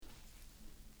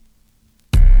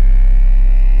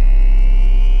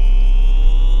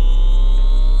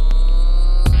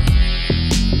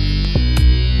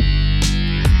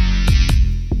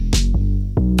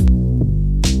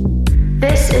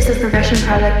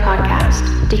podcast,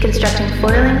 deconstructing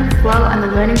foiling, flow, and the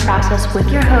learning process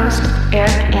with your host,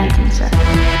 Eric Antonsen.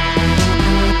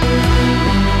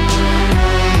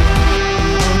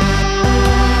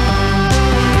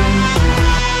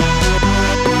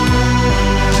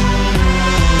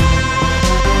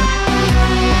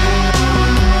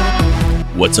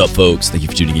 What's up, folks? Thank you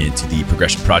for tuning in to the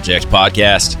Progression Project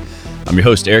podcast. I'm your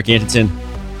host, Eric Antonsen.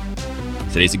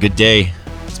 Today's a good day.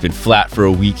 It's been flat for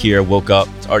a week here. Woke up.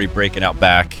 It's already breaking out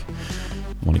back.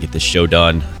 I want to get this show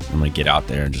done. I'm going to get out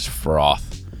there and just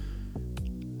froth.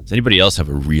 Does anybody else have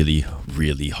a really,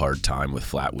 really hard time with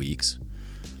flat weeks?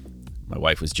 My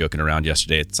wife was joking around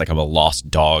yesterday. It's like I'm a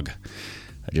lost dog.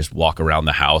 I just walk around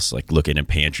the house, like looking in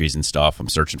pantries and stuff. I'm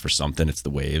searching for something. It's the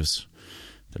waves.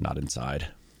 They're not inside.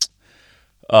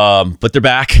 But they're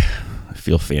back. I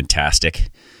feel fantastic.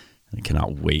 I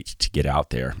cannot wait to get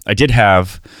out there. I did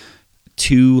have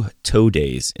 2 tow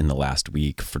days in the last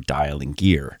week for dialing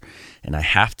gear. And I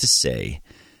have to say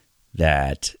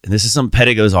that, and this is something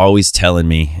Pedigo's always telling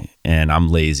me, and I'm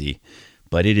lazy,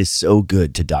 but it is so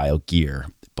good to dial gear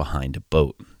behind a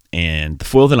boat. And the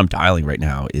foil that I'm dialing right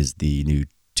now is the new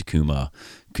Takuma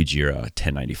Kujira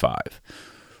 1095,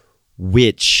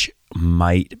 which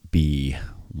might be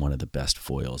one of the best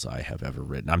foils I have ever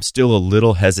ridden. I'm still a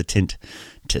little hesitant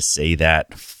to say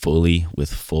that fully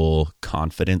with full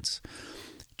confidence,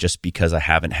 just because I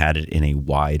haven't had it in a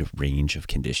wide range of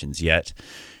conditions yet.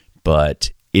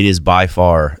 But it is by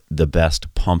far the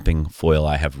best pumping foil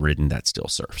I have ridden that still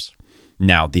surfs.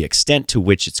 Now, the extent to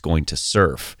which it's going to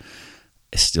surf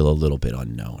is still a little bit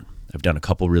unknown. I've done a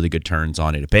couple really good turns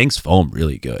on it. It bangs foam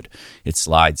really good. It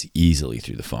slides easily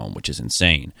through the foam, which is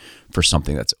insane for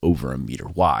something that's over a meter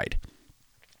wide.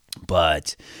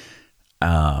 But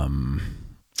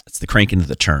it's the crank into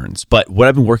the turns. But what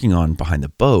I've been working on behind the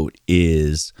boat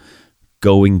is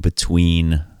going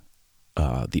between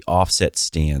the offset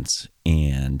stance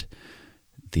and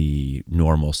the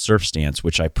normal surf stance,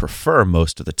 which I prefer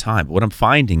most of the time. But what I'm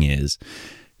finding is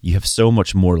you have so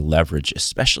much more leverage,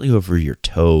 especially over your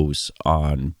toes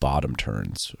on bottom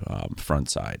turns, front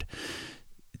side.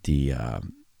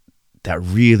 That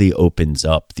really opens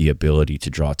up the ability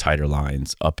to draw tighter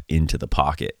lines up into the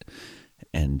pocket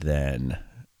and then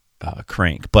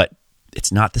crank. But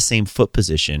it's not the same foot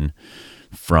position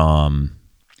from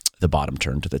the bottom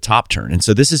turn to the top turn. And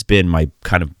so this has been my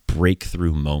kind of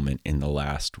breakthrough moment in the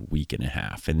last week and a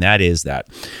half. And that is that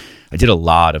I did a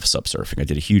lot of subsurfing. I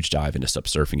did a huge dive into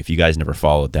subsurfing. If you guys never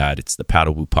followed that, it's the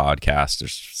Paddle Woo podcast.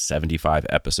 There's 75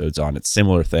 episodes on it.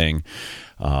 Similar thing.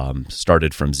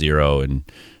 Started from zero and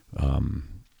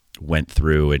went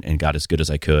through and got as good as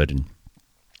I could. And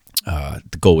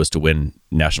the goal was to win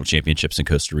national championships in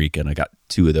Costa Rica, and I got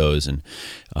 2 of those. And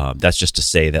that's just to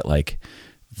say that like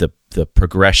the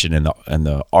progression and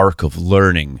the arc of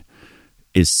learning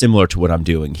is similar to what I'm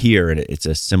doing here, and it's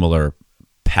a similar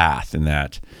path in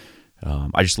that.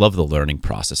 I just love the learning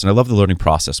process, and I love the learning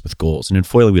process with goals. And in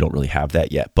foiling, we don't really have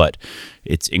that yet, but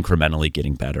it's incrementally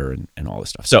getting better and all this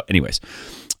stuff. So anyways,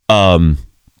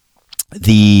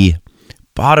 the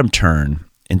bottom turn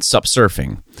in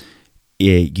subsurfing,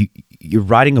 you're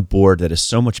riding a board that is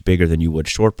so much bigger than you would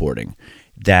shortboarding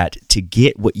that to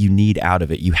get what you need out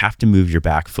of it, you have to move your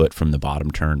back foot from the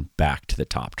bottom turn back to the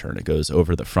top turn. It goes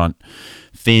over the front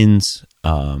fins,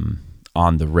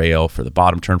 on the rail for the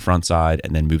bottom turn front side,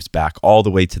 and then moves back all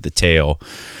the way to the tail,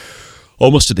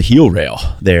 almost to the heel rail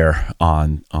there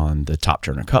on the top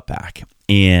turn and cutback.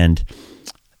 And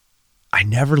I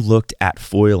never looked at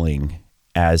foiling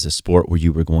as a sport where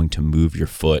you were going to move your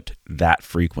foot that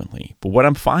frequently. But what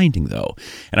I'm finding though,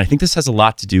 and I think this has a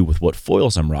lot to do with what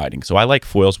foils I'm riding. So I like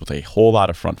foils with a whole lot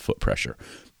of front foot pressure.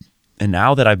 And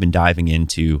now that I've been diving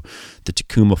into the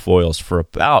Takuma foils for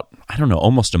about, I don't know,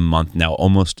 almost a month now,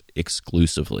 almost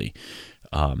exclusively,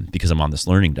 because I'm on this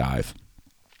learning dive,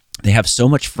 they have so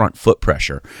much front foot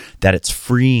pressure that it's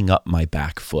freeing up my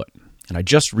back foot. And I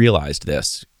just realized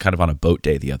this kind of on a boat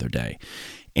day the other day.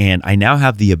 And I now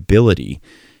have the ability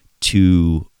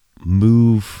to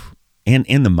move, and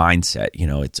the mindset,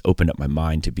 it's opened up my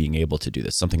mind to being able to do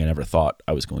this, something I never thought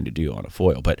I was going to do on a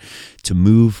foil, but to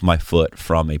move my foot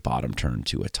from a bottom turn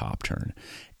to a top turn.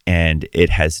 And it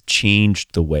has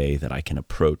changed the way that I can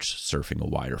approach surfing a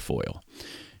wider foil.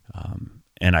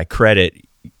 And I credit,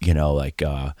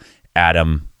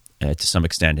 Adam to some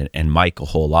extent and Mike a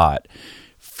whole lot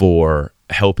for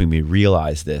helping me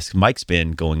realize this. Mike's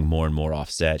been going more and more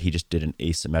offset. He just did an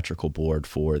asymmetrical board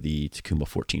for the Takuma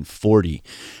 1440,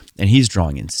 and he's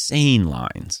drawing insane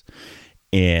lines.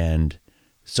 And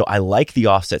so I like the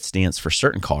offset stance for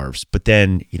certain carves, but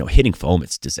then, hitting foam,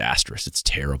 it's disastrous. It's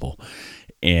terrible.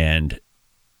 And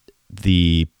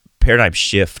the paradigm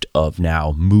shift of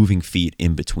now moving feet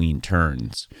in between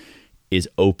turns is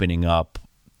opening up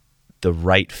the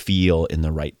right feel in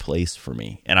the right place for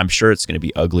me. And I'm sure it's going to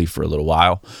be ugly for a little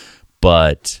while,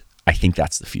 but I think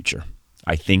that's the future.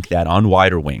 I think that on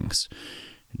wider wings,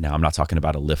 now I'm not talking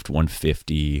about a lift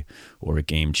 150 or a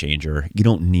game changer. You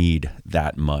don't need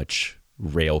that much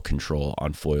rail control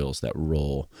on foils that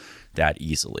roll that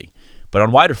easily. But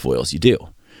on wider foils, you do.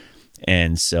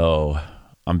 And so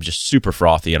I'm just super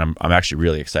frothy, and I'm actually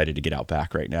really excited to get out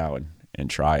back right now and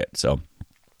try it. So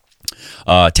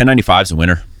 1095 is a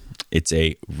winner. It's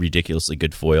a ridiculously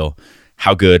good foil.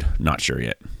 How good? Not sure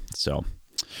yet. So,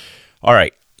 all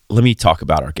right, let me talk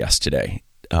about our guest today.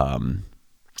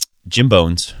 Jim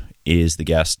Bones is the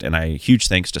guest, and huge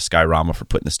thanks to Sky Rama for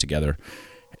putting this together,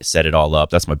 set it all up.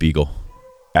 That's my beagle,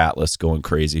 Atlas, going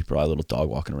crazy. Probably a little dog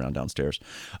walking around downstairs.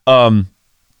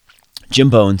 Jim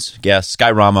Bones, guest.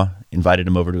 Sky Rama invited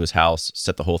him over to his house,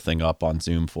 set the whole thing up on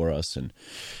Zoom for us, and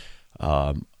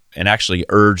actually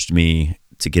urged me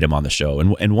to get him on the show.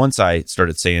 And once I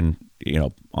started saying,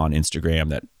 on Instagram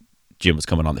that Jim was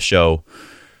coming on the show,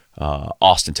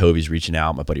 Austin Tovey's reaching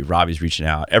out, my buddy Robbie's reaching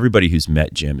out. Everybody who's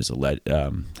met Jim is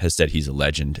has said he's a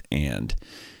legend, and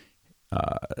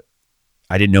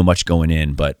I didn't know much going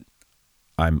in, but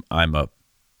I'm a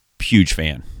huge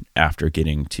fan after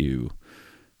getting to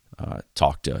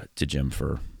talk to Jim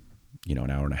for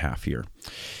an hour and a half here.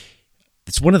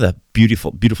 It's one of the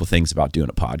beautiful things about doing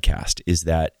a podcast is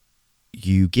that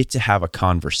you get to have a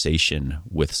conversation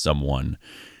with someone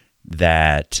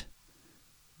that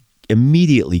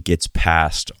immediately gets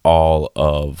past all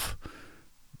of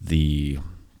the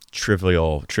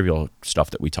trivial stuff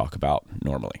that we talk about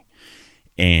normally.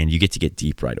 And you get to get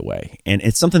deep right away. And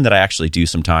it's something that I actually do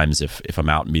sometimes if I'm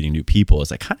out meeting new people,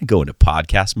 is I kind of go into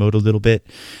podcast mode a little bit,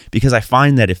 because I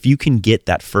find that if you can get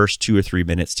that first 2 or 3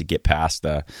 minutes to get past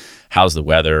the how's the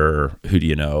weather, who do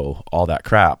you know, all that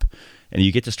crap, and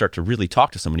you get to start to really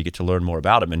talk to someone, you get to learn more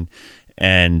about them,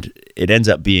 and it ends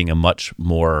up being a much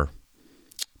more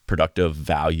productive,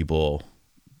 valuable,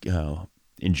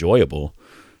 enjoyable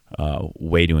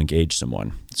way to engage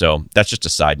someone. So that's just a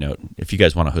side note. If you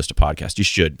guys want to host a podcast, you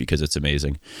should, because it's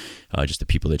amazing. Just the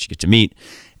people that you get to meet.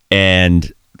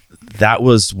 And that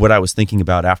was what I was thinking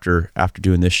about after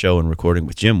doing this show and recording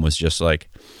with Jim, was just like,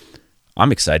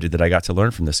 I'm excited that I got to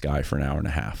learn from this guy for an hour and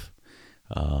a half.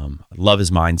 I love his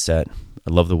mindset.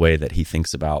 I love the way that he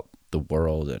thinks about the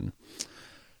world, and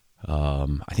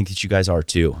I think that you guys are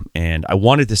too. And I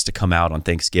wanted this to come out on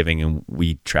Thanksgiving, and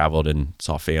we traveled and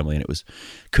saw family, and it was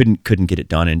couldn't get it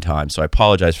done in time. So I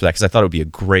apologize for that, because I thought it would be a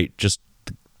great, just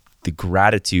the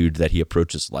gratitude that he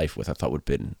approaches life with, I thought would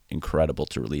have been incredible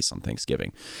to release on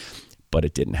Thanksgiving, but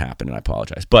it didn't happen, and I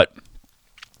apologize. But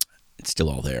it's still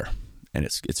all there, and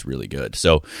it's really good.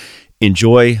 So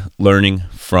enjoy learning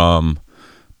from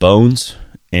Bones,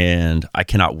 and I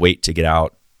cannot wait to get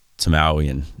out to Maui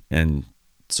and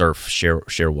surf,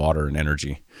 share water and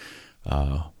energy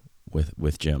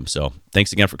with Jim. So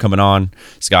thanks again for coming on,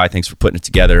 Sky. Thanks for putting it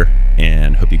together,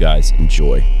 and hope you guys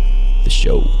enjoy the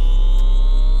show.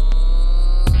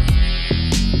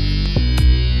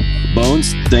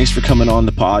 Bones, thanks for coming on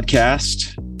the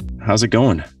podcast. How's it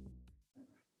going?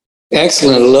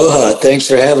 Excellent. Aloha. Thanks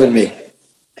for having me.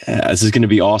 This is going to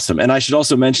be awesome. And I should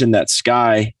also mention that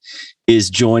Sky is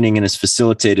joining and has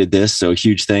facilitated this. So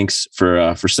huge thanks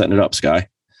for setting it up, Sky.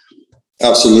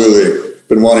 Absolutely.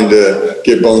 Been wanting to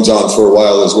get Bones on for a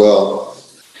while as well.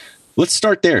 Let's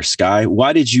start there, Sky.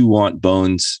 Why did you want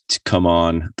Bones to come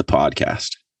on the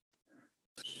podcast?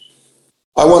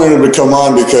 I wanted him to come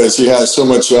on because he has so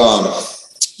much,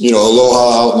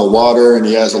 aloha out in the water, and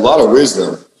he has a lot of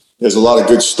wisdom. He has a lot of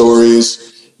good stories.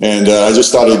 And I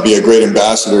just thought he'd be a great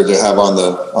ambassador to have on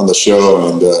the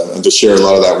show, and to share a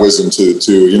lot of that wisdom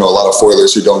to a lot of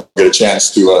foilers who don't get a chance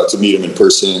to meet him in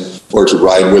person or to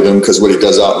ride with him, because what he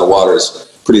does out in the water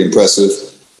is pretty impressive.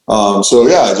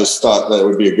 I just thought that it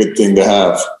would be a good thing to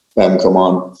have him come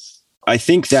on. I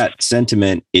think that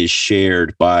sentiment is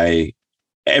shared by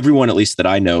everyone, at least that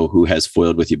I know, who has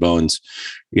foiled with you, Bones.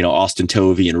 Austin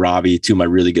Tovey and Robbie, two of my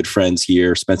really good friends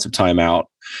here, spent some time out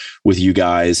with you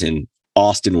guys, and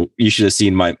Austin, you should have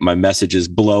seen my messages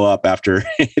blow up after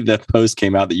the post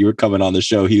came out that you were coming on the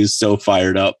show. He was so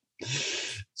fired up.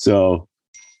 So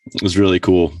it was really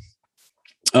cool.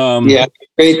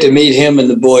 Great to meet him and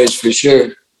the boys for sure.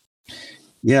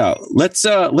 Yeah. Let's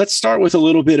start with a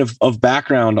little bit of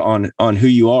background on who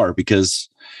you are, because,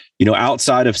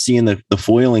 outside of seeing the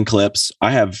foiling clips,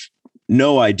 I have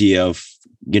no idea of,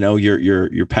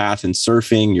 your path in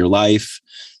surfing, your life.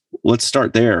 Let's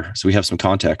start there so we have some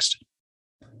context.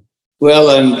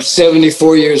 Well, I'm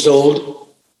 74 years old.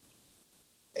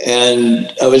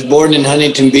 And I was born in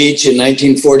Huntington Beach in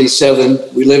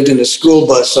 1947. We lived in a school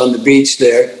bus on the beach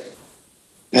there.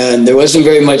 And there wasn't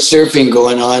very much surfing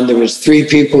going on. There was 3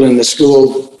 people in the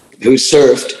school who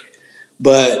surfed.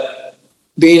 But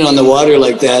being on the water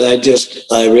like that,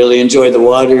 I really enjoyed the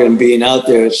water and being out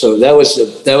there. So that was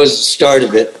the start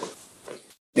of it.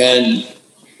 And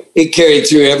it carried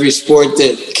through every sport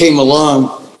that came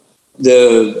along.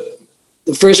 The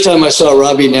first time I saw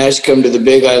Robbie Nash come to the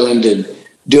Big Island and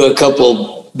do a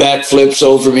couple backflips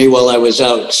over me while I was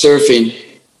out surfing,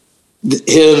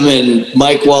 him and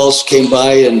Mike Walsh came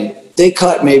by and they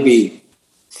caught maybe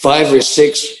 5 or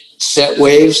 6 set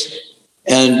waves.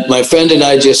 And my friend and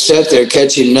I just sat there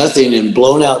catching nothing and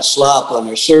blown out slop on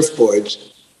our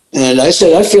surfboards. And I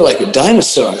said, I feel like a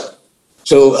dinosaur.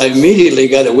 So I immediately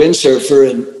got a windsurfer,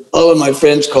 and all of my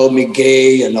friends called me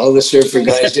gay, and all the surfer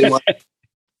guys didn't want to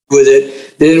with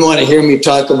it. They didn't want to hear me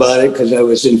talk about it because I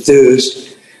was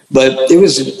enthused. But it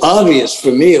was obvious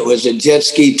for me it was a jet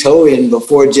ski tow-in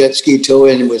before jet ski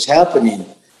tow-in was happening.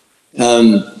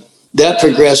 That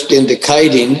progressed into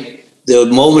kiting. The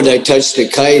moment I touched a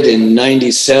kite in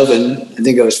 97, I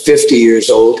think I was 50 years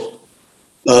old,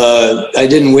 I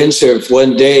didn't windsurf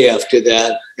one day after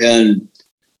that. And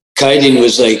kiting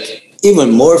was like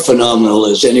even more phenomenal,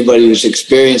 as anybody who's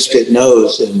experienced it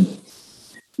knows. And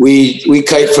we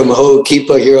kite from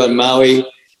Ho'okipa here on Maui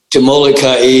to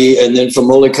Molokai, and then from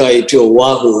Molokai to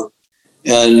Oahu.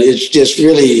 And it's just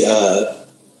really,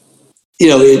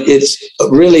 it's a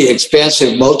really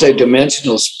expansive,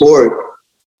 multidimensional sport.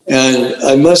 And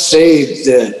I must say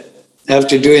that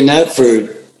after doing that for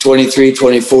 23,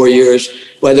 24 years,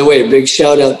 by the way, a big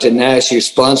shout out to Nash, who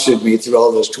sponsored me through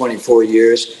all those 24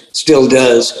 years, still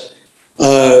does.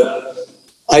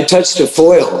 I touched a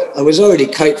foil. I was already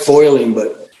kite foiling,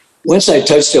 but once I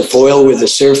touched a foil with a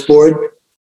surfboard,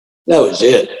 that was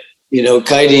it.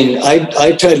 Kiting,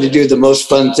 I tried to do the most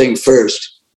fun thing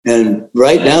first. And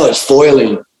right now it's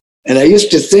foiling. And I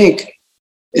used to think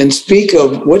and speak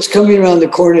of what's coming around the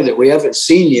corner that we haven't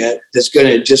seen yet that's going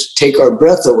to just take our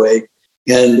breath away.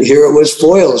 And here it was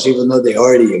foils, even though they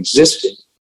already existed.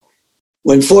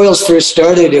 When foils first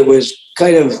started, it was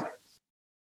kind of,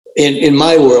 in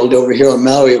my world over here on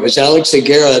Maui, it was Alex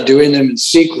Aguirre doing them in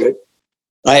secret.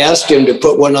 I asked him to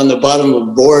put one on the bottom of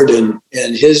the board, and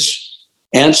his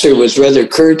answer was rather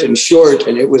curt and short,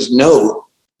 and it was no,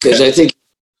 because I think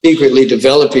he was secretly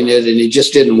developing it, and he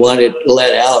just didn't want it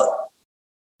let out.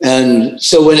 And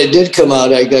so when it did come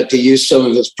out, I got to use some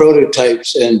of his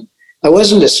prototypes, and I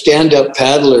wasn't a stand-up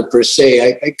paddler per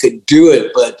se. I could do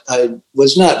it, but I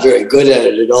was not very good at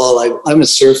it at all. I'm a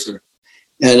surfer,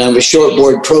 and I'm a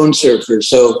shortboard prone surfer.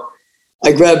 So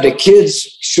I grabbed a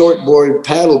kid's shortboard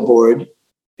paddleboard,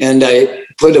 and I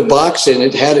put a box in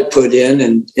it, had it put in,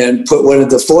 and put one of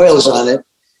the foils on it.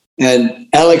 And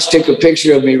Alex took a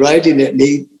picture of me riding it, and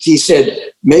he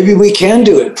said, maybe we can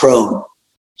do it prone.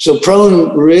 So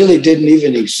prone really didn't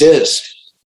even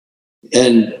exist.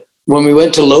 And when we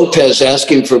went to Lopez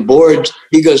asking for boards,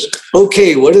 he goes,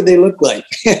 okay, what do they look like?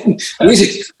 we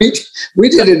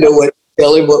didn't know what to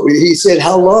tell him. He said,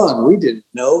 how long? We didn't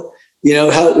know.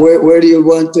 Where do you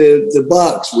want the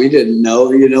box? We didn't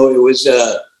know. It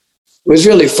was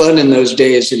really fun in those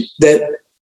days. And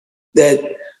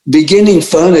that beginning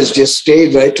fun has just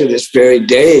stayed right to this very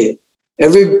day.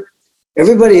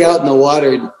 Everybody out in the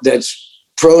water that's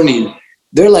proning,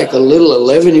 they're like a little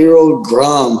 11-year-old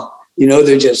Grom.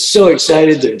 They're just so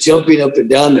excited. They're jumping up and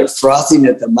down. They're frothing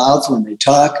at the mouth when they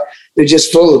talk. They're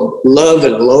just full of love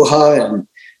and aloha,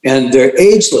 and they're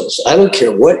ageless. I don't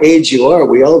care what age you are.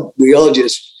 We all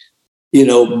just,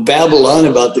 babble on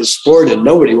about this sport, and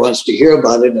nobody wants to hear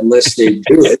about it unless they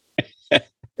do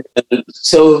it.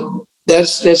 So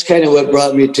that's kind of what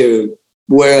brought me to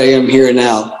where I am here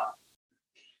now.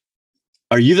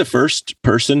 Are you the first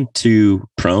person to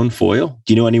prone foil?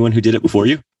 Do you know anyone who did it before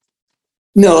you?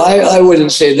 No, I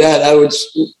wouldn't say that. I would,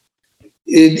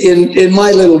 in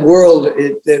my little world,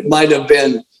 it might have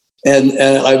been, and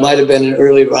I might have been an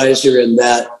early riser in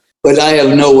that, but I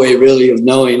have no way really of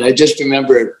knowing. I just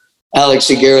remember Alex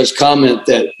Aguirre's comment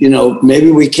that,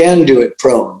 maybe we can do it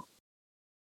prone.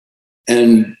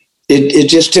 And it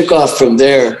just took off from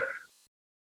there.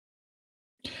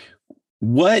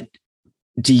 What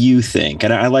do you think?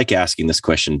 And I like asking this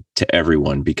question to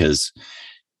everyone because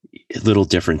little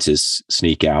differences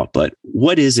sneak out, but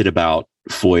what is it about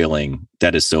foiling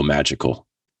that is so magical?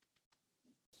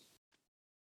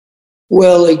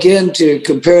 Well, again, to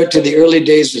compare it to the early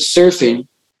days of surfing,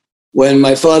 when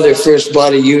my father first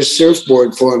bought a used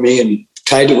surfboard for me and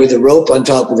tied it with a rope on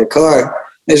top of the car,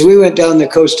 as we went down the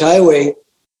coast highway,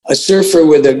 a surfer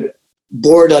with a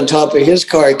board on top of his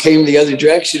car came the other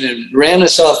direction and ran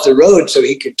us off the road so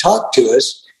he could talk to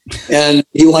us. And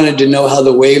he wanted to know how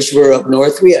the waves were up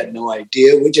north. We had no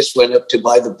idea. We just went up to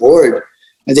buy the board.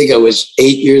 I think I was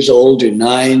 8 years old or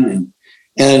 9.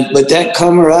 But that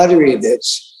camaraderie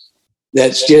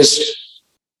that's just,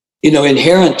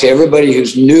 inherent to everybody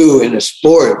who's new in a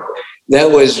sport,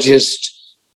 that was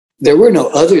just, there were no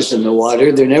others in the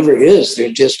water. There never is.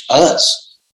 They're just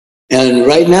us. And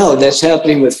right now that's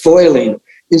happening with foiling.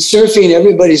 In surfing,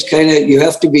 everybody's you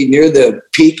have to be near the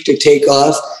peak to take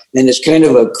off. And it's kind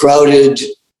of a crowded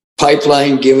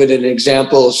pipeline, give it an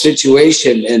example,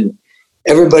 situation. And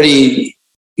everybody,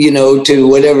 to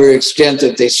whatever extent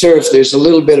that they surf, there's a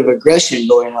little bit of aggression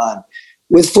going on.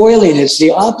 With foiling, it's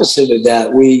the opposite of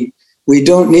that. We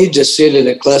don't need to sit in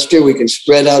a cluster. We can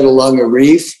spread out along a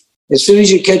reef. As soon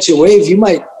as you catch a wave, you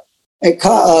might, at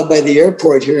Ka'a by the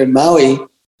airport here in Maui,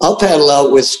 I'll paddle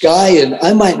out with Sky and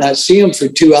I might not see him for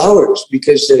 2 hours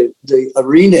because the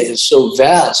arena is so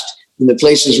vast in the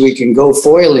places we can go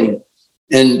foiling.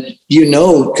 And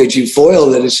because you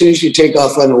foil, that as soon as you take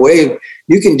off on a wave,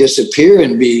 you can disappear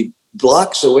and be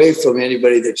blocks away from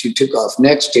anybody that you took off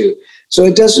next to. So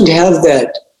it doesn't have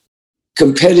that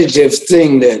competitive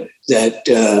thing that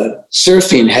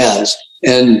surfing has.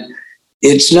 And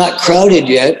it's not crowded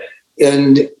yet.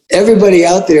 And everybody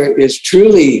out there is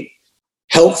truly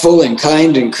helpful and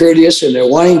kind and courteous, and they're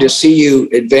wanting to see you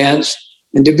advance.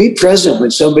 And to be present when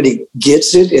somebody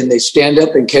gets it and they stand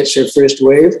up and catch their first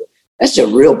wave, that's a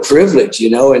real privilege,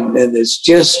 and it's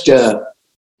just,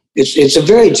 it's a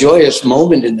very joyous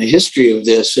moment in the history of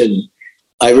this. And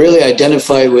I really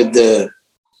identify with the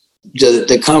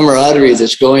camaraderie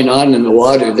that's going on in the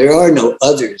water. There are no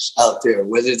others out there,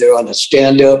 whether they're on a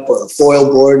stand-up or a foil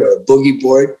board or a boogie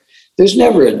board. There's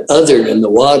never an other in the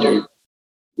water.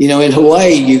 In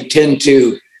Hawaii, you tend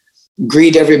to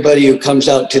greet everybody who comes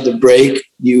out to the break.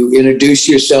 You introduce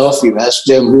yourself. You ask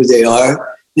them who they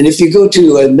are. And if you go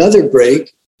to another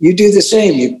break, you do the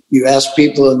same. You ask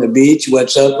people on the beach,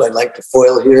 what's up? I'd like to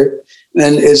foil here.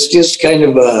 And it's just kind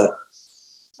of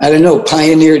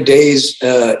pioneer days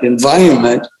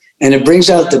environment. And it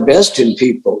brings out the best in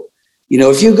people.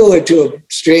 If you go into a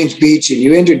strange beach and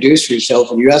you introduce yourself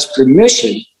and you ask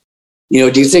permission, do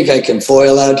you think I can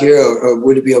foil out here, or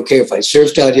would it be okay if I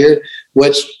surfed out here?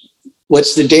 What's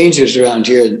the dangers around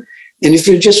here? And if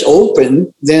you're just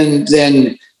open, then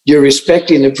you're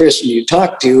respecting the person you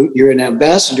talk to. You're an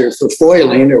ambassador for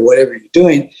foiling or whatever you're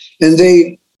doing, and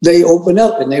they open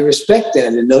up and they respect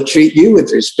that, and they'll treat you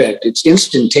with respect. It's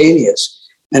instantaneous,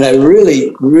 and I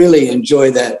really, really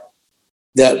enjoy that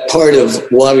part of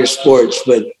water sports.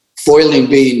 But foiling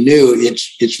being new,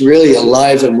 it's really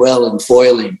alive and well in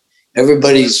foiling.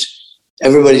 Everybody's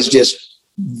just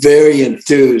very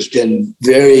enthused and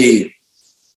very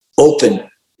open.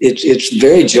 It's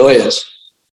very joyous.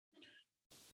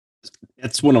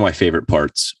 That's one of my favorite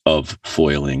parts of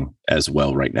foiling as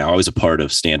well right now. I was a part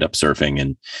of stand-up surfing,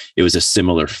 and it was a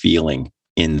similar feeling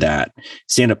in that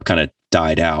stand-up kind of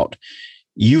died out.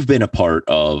 You've been a part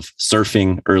of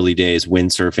surfing early days,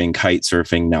 windsurfing, kite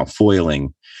surfing, now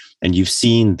foiling, and you've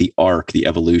seen the arc, the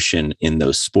evolution in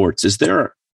those sports. Is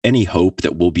there any hope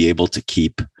that we'll be able to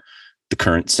keep the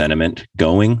current sentiment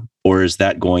going, or is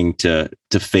that going to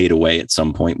fade away at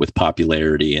some point with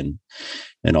popularity and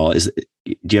all? Do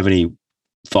you have any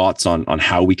thoughts on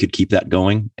how we could keep that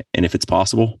going, and if it's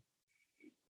possible?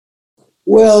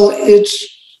 Well, it's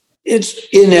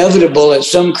inevitable at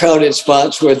some crowded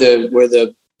spots where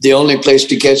the only place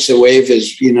to catch the wave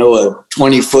is a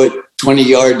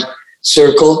 20-yard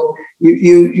circle.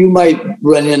 You might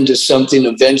run into something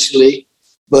eventually.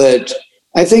 But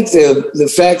I think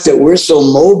the fact that we're so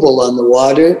mobile on the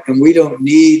water and we don't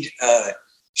need a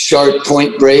sharp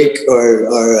point break or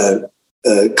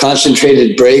a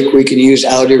concentrated break, we can use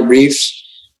outer reefs.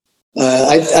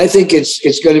 I think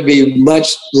it's going to be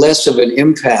much less of an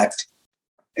impact.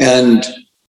 And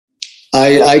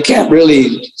I can't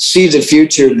really see the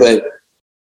future, but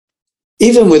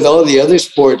even with all the other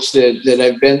sports that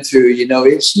I've been through,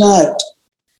 it's not,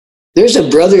 there's a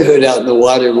brotherhood out in the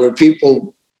water where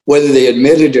people, whether they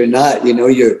admit it or not,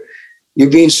 you're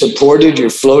being supported, you're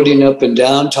floating up and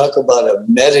down. Talk about a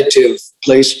meditative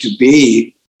place to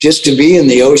be. Just to be in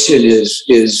the ocean is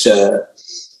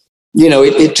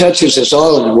it touches us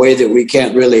all in a way that we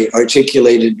can't really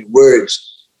articulate into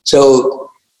words. So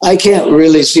I can't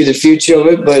really see the future of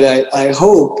it, but I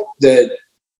hope that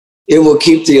it will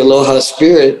keep the aloha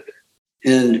spirit.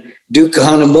 And Duke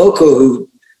Kahanamoku,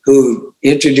 who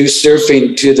introduced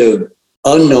surfing to the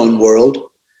unknown world,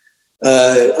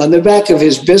 on the back of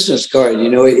his business card,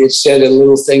 it said a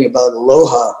little thing about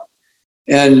aloha.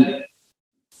 And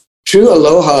true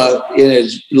aloha in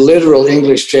its literal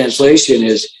English translation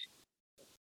is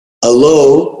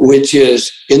alo, which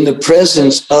is in the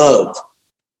presence of,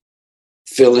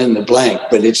 fill in the blank,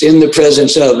 but it's in the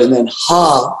presence of, and then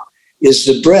ha is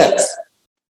the breath.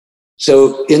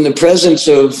 So in the presence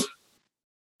of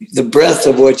the breath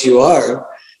of what you are,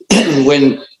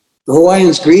 when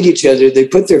Hawaiians greet each other, they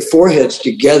put their foreheads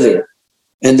together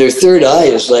and their third eye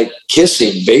is like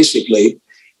kissing, basically.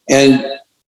 And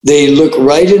they look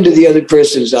right into the other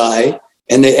person's eye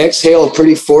and they exhale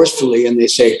pretty forcefully and they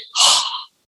say,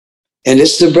 and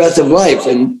it's the breath of life.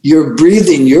 And you're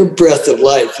breathing your breath of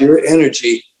life, your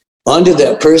energy onto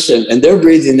that person, and they're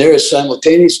breathing theirs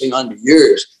simultaneously onto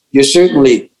yours. You're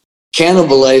certainly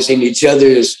cannibalizing each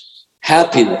other's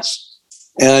happiness,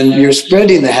 and you're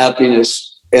spreading the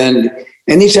happiness. And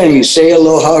anytime you say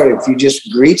aloha, or if you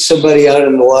just greet somebody out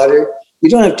in the water,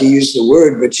 you don't have to use the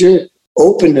word, but your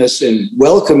openness and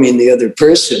welcoming the other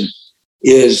person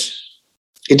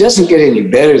it doesn't get any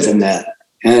better than that.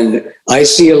 And I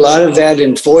see a lot of that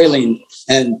in foiling,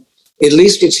 and at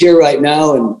least it's here right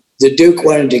now. And the Duke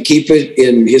wanted to keep it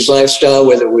in his lifestyle,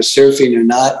 whether it was surfing or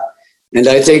not. And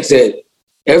I think that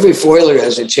every foiler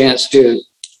has a chance to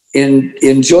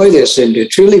enjoy this and to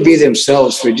truly be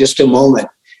themselves for just a moment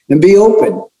and be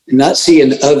open and not see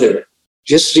an other,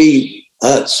 just see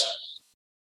us.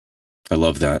 I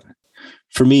love that.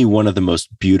 For me, one of the most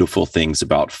beautiful things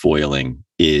about foiling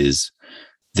is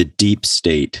the deep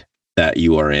state that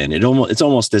you are in. It's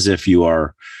almost as if you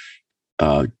are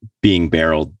being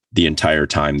barreled the entire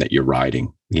time that you're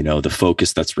riding. You know, the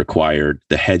focus that's required,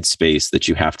 the headspace that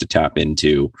you have to tap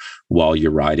into while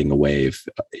you're riding a wave,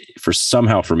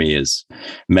 for me is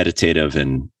meditative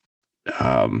and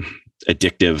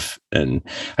addictive, and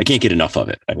I can't get enough of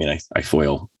it. I mean, I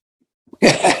foil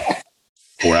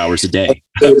 4 hours a day,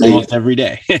 almost every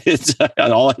day. It's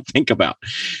all I think about.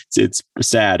 It's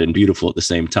sad and beautiful at the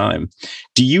same time.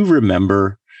 Do you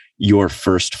remember your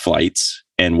first flights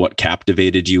and what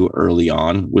captivated you early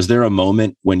on? Was there a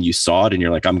moment when you saw it and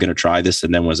you're like, I'm going to try this?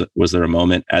 And then was there a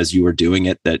moment as you were doing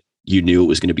it that you knew it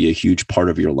was going to be a huge part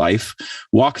of your life?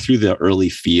 Walk through the early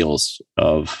feels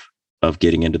of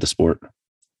getting into the sport.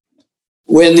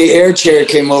 When the air chair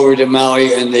came over to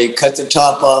Maui and they cut the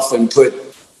top off and put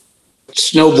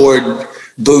snowboard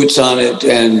boots on it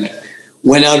and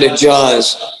went out at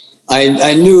Jaws,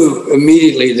 I knew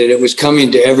immediately that it was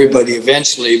coming to everybody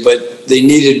eventually, but they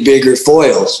needed bigger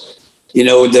foils. You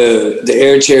know, the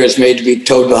air chair is made to be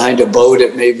towed behind a boat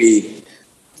at maybe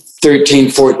 13,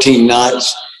 14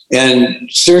 knots. And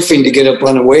surfing to get up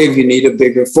on a wave, you need a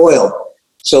bigger foil.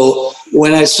 So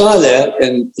when I saw that,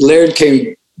 and Laird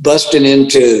came busting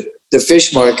into the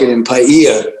fish market in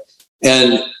Paia,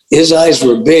 and his eyes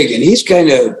were big, and he's kind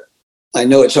of, I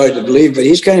know it's hard to believe, but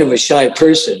he's kind of a shy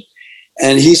person.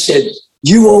 And he said,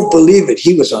 you won't believe it.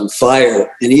 He was on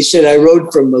fire. And he said, I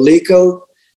rode from Maliko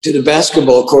to the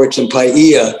basketball courts in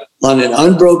Paia on an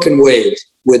unbroken wave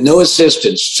with no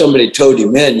assistance. Somebody towed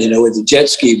him in, you know, with a jet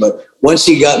ski. But once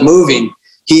he got moving,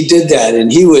 he did that.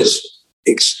 And he was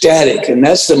ecstatic. And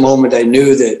that's the moment I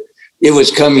knew that it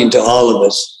was coming to all of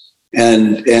us.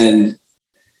 And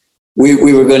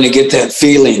we were going to get that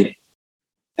feeling.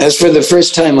 As for the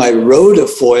first time I rode a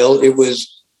foil, it was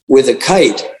with a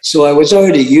kite. So I was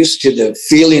already used to the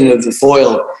feeling of the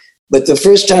foil. But the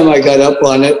first time I got up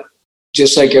on it,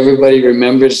 just like everybody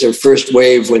remembers their first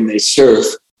wave when they surf,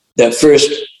 that first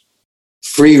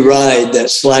free ride, that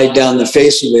slide down the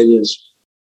face of it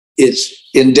it's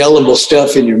indelible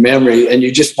stuff in your memory, and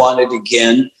you just want it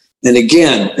again and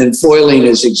again. And foiling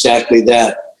is exactly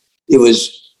that. It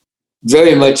was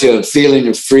very much a feeling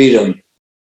of freedom.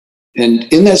 And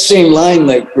in that same line,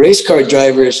 like race car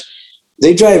drivers,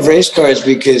 they drive race cars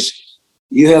because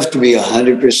you have to be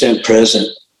 100% present,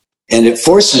 and it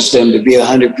forces them to be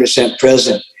 100%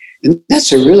 present. And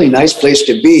that's a really nice place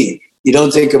to be. You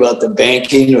don't think about the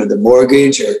banking or the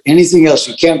mortgage or anything else.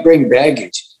 You can't bring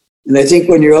baggage. And I think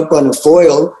when you're up on a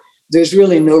foil, there's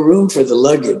really no room for the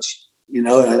luggage, you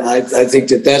know, and I think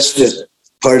that that's the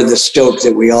part of the stoke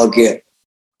that we all get.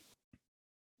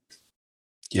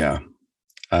 Yeah.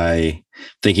 I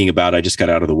just got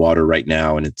out of the water right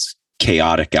now, and it's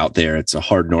chaotic out there. It's a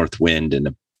hard north wind and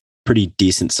a pretty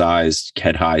decent sized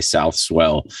head high south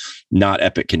swell, not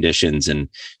epic conditions and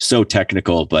so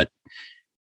technical, but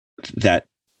that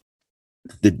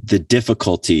the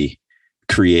difficulty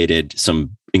created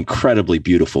some incredibly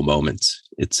beautiful moments.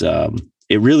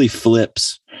 It really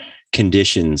flips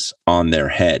conditions on their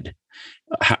head.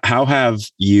 How have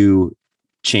you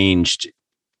changed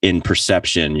in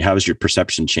perception? How has your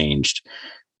perception changed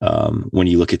when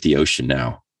you look at the ocean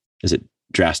now? Is it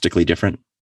drastically different?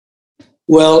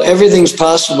 Well, everything's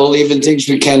possible, even things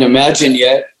we can't imagine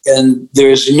yet. And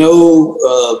there's no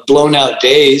blown out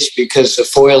days because the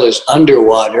foil is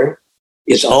underwater.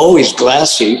 It's always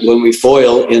glassy when we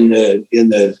foil in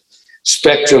the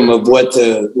spectrum of what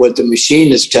the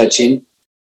machine is touching.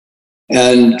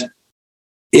 And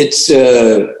it's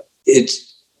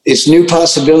new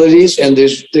possibilities, and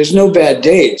there's no bad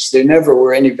days. There never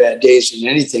were any bad days in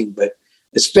anything, but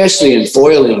especially in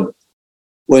foiling.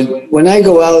 When I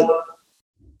go out,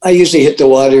 I usually hit the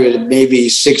water at maybe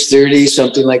 6:30,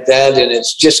 something like that, and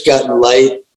it's just gotten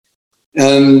light.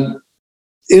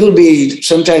 It'll be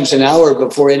sometimes an hour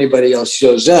before anybody else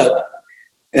shows up.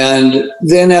 And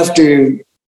then after,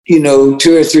 2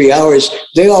 or 3 hours,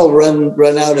 they all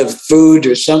run out of food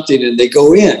or something, and they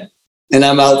go in. And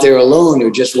I'm out there alone, or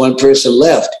just one person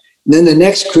left. And then the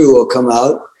next crew will come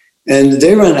out, and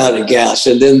they run out of gas,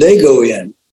 and then they go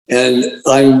in. And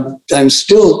I'm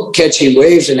still catching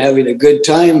waves and having a good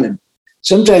time. And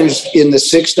sometimes in the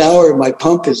 6th hour, my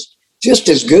pump is just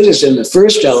as good as in the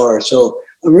 1st hour. So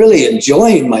I'm really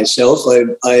enjoying myself.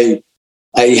 I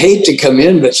hate to come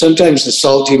in, but sometimes the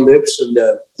salty lips and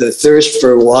the thirst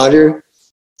for water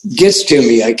gets to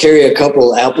me. I carry a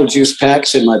couple apple juice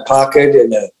packs in my pocket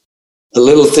and a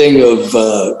little thing of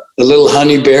a little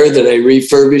honey bear that I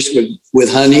refurbished with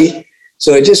honey.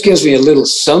 So it just gives me a little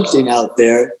something out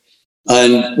there.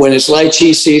 And when it's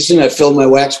lychee season, I fill my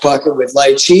wax pocket with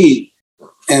lychee.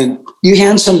 And you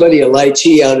hand somebody a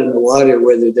lychee out in the water,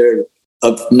 whether they're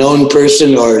a known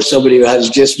person or somebody who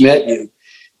has just met you,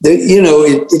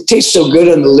 it tastes so good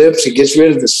on the lips. It gets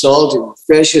rid of the salt. It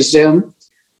refreshes them.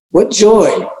 What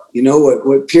joy,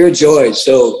 what pure joy.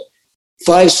 So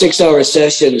 5-6 hour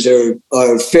sessions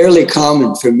are fairly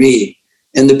common for me.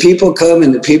 And the people come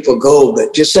and the people go.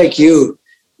 But just like you,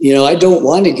 I don't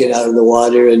want to get out of the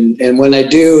water. And when I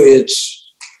do,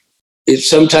 it's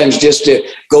sometimes just to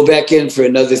go back in for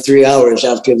another 3 hours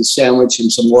after the sandwich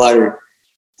and some water.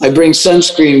 I bring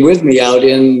sunscreen with me out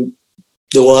in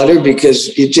the water because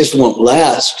it just won't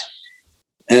last.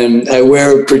 And I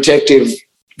wear protective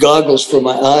goggles for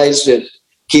my eyes that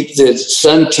keep the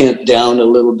sun tint down a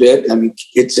little bit. I mean,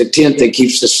 it's a tint that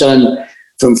keeps the sun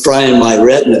from frying my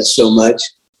retinas so much.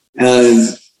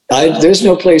 And there's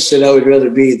no place that I would rather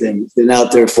be than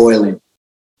out there foiling.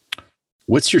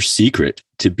 What's your secret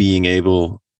to being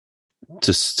able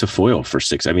to foil for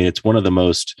 6? I mean, it's one of the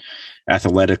most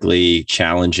athletically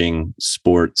challenging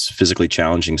sports, physically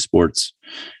challenging sports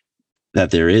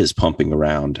that there is pumping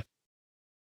around.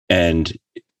 And,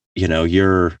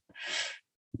 you're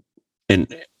an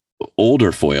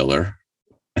older foiler,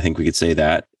 I think we could say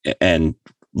that, and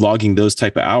logging those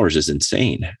type of hours is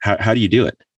insane. How do you do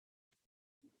it?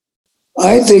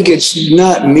 I think it's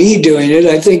not me doing it.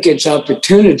 I think it's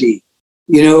opportunity.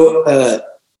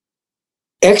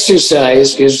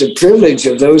 Exercise is the privilege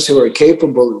of those who are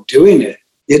capable of doing it.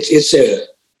 It's a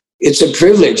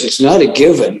privilege. It's not a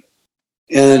given.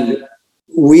 And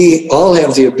we all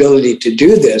have the ability to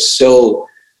do this. So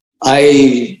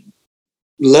I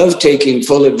love taking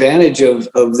full advantage of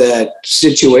that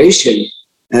situation.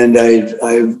 And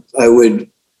I would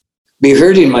be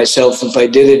hurting myself if I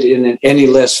did it in any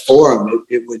less form.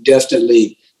 It would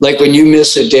definitely, like when you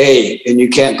miss a day and you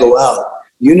can't go out,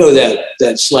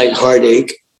 that slight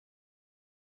heartache.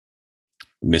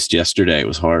 Missed yesterday. It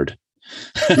was hard.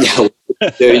 Yeah,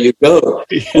 there you go.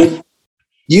 Yeah.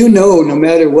 No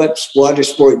matter what water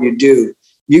sport you do,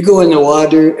 you go in the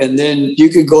water and then you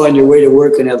could go on your way to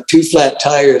work and have 2 flat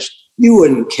tires. You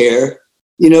wouldn't care.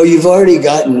 You've already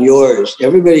gotten yours.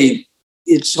 Everybody,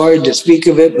 it's hard to speak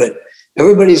of it, but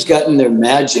everybody's gotten their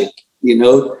magic.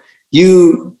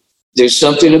 There's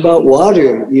something about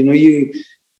water. You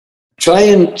try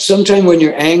and sometime when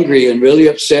you're angry and really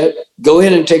upset, go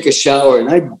in and take a shower. And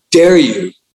I dare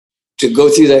you to go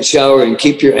through that shower and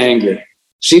keep your anger.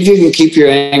 See if you can keep your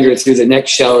anger through the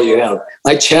next shower you have.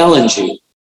 I challenge you.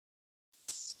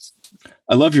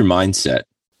 I love your mindset.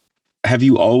 Have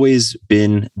you always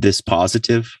been this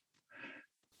positive?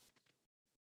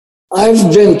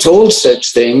 I've been told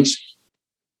such things.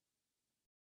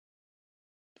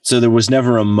 So there was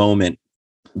never a moment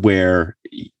where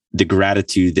the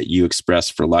gratitude that you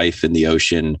expressed for life in the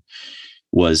ocean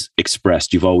was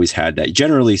expressed. You've always had that.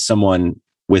 Generally, someone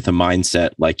with a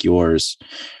mindset like yours,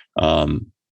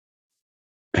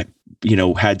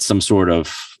 had some sort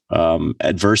of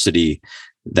adversity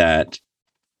that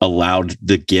allowed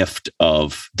the gift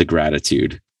of the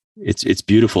gratitude. It's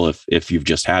beautiful if you've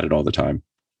just had it all the time.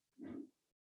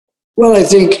 Well, I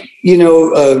think,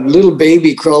 a little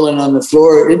baby crawling on the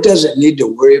floor, it doesn't need to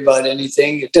worry about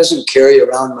anything. It doesn't carry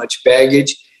around much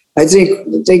baggage. I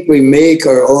think we make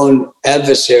our own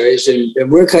adversaries,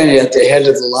 and we're kind of at the head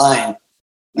of the line.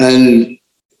 And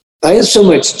I had so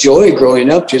much joy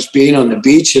growing up, just being on the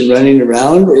beach and running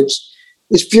around.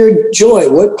 It's pure joy.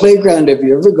 What playground have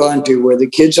you ever gone to where the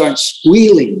kids aren't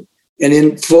squealing and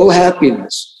in full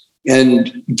happiness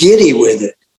and giddy with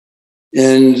it?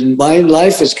 And my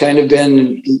life has kind of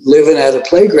been living at a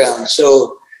playground.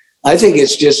 So I think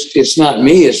it's not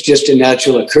me. It's just a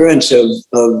natural occurrence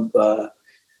of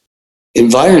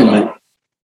environment.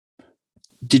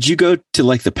 Did you go to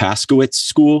like the Paskowitz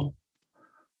school?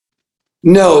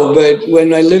 No, but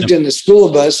when I lived in the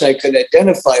school bus, I could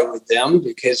identify with them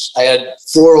because I had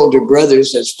 4 older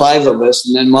brothers. That's 5 of us.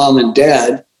 And then mom and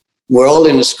dad. We're all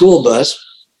in a school bus,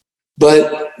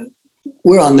 but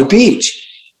we're on the beach.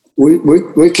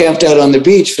 We camped out on the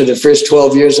beach for the first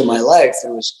 12 years of my life.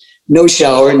 There was no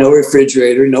shower, no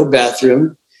refrigerator, no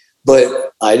bathroom,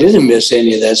 but I didn't miss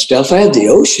any of that stuff. I had the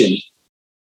ocean,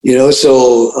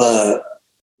 so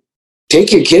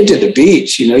take your kid to the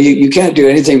beach. You can't do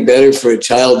anything better for a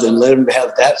child than let them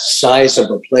have that size of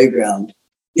a playground.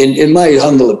 In my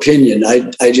humble opinion,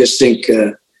 I just think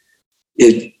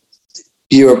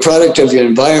you're a product of your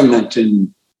environment.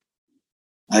 And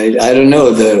I don't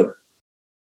know,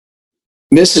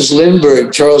 Mrs.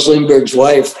 Lindbergh, Charles Lindbergh's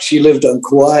wife, she lived on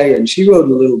Kauai, and she wrote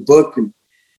a little book. And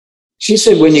she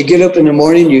said, when you get up in the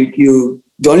morning, you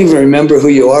don't even remember who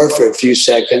you are for a few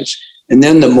seconds. And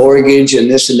then the mortgage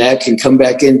and this and that can come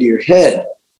back into your head.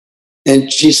 And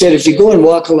she said, if you go and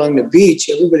walk along the beach,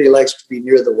 everybody likes to be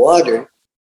near the water.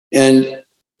 And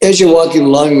as you're walking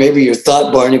along, maybe your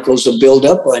thought barnacles will build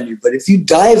up on you. But if you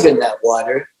dive in that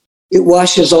water, it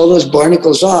washes all those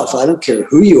barnacles off. I don't care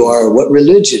who you are or what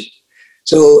religion.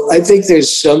 So I think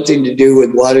there's something to do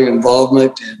with water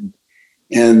involvement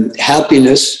and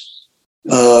happiness.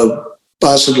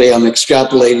 Possibly I'm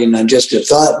extrapolating on just a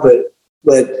thought,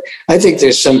 but I think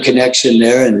there's some connection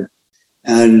there,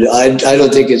 and I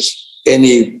don't think it's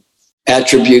any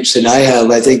attributes that I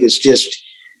have. I think it's just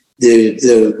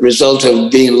the result of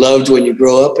being loved when you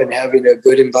grow up and having a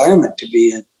good environment to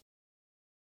be in.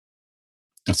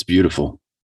 That's beautiful.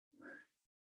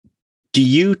 Do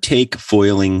you take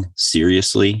foiling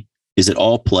seriously? Is it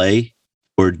all play,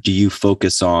 or do you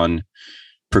focus on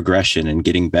progression and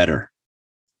getting better?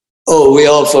 Oh, we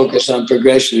all focus on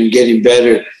progression and getting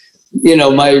better.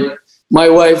 My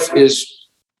wife is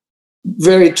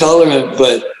very tolerant,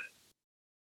 but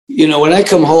when I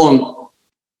come home,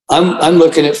 I'm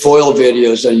looking at foil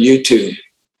videos on YouTube,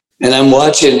 and I'm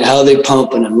watching how they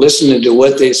pump, and I'm listening to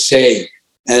what they say,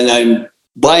 and I'm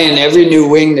buying every new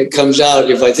wing that comes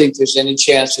out if I think there's any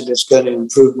chance that it's going to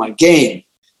improve my game.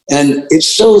 And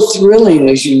it's so thrilling,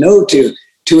 as you know, to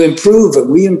improve, and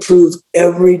we improve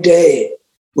every day.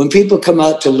 When people come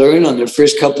out to learn on their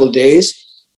first couple of days,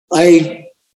 I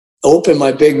open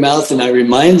my big mouth and I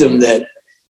remind them that,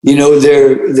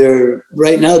 they're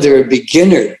right now they're a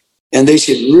beginner, and they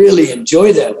should really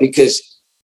enjoy that because,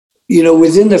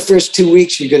 within the first 2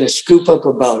 weeks, you're going to scoop up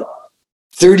about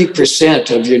 30%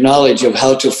 of your knowledge of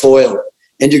how to foil.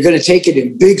 And you're going to take it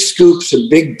in big scoops and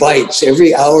big bites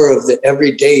every hour of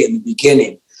every day in the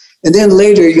beginning. And then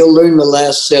later you'll learn the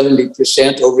last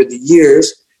 70% over the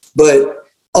years. But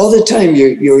all the time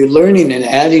you're learning and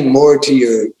adding more to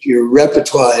your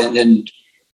repertoire. And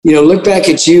look back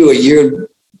at you a year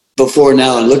before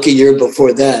now and look a year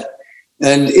before that.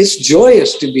 And it's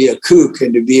joyous to be a kook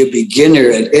and to be a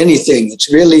beginner at anything.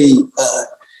 It's really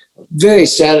very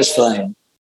satisfying.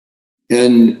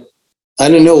 And I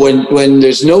don't know, when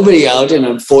there's nobody out and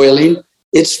I'm foiling,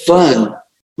 it's fun.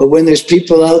 But when there's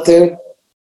people out there,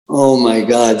 oh my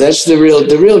God, that's the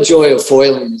real joy of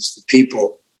foiling is the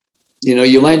people.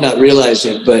 You might not realize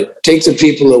it, but take the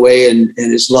people away and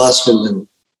it's lost in them.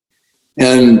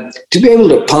 And to be able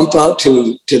to pump out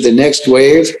to the next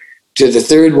wave, to the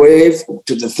third wave,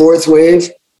 to the fourth wave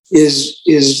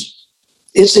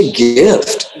it's a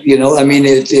gift,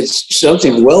 it's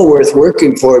something well worth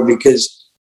working for because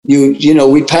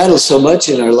we paddle so much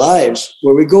in our lives.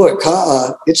 Where we go at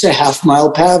Ka'a, it's a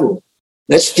half-mile paddle.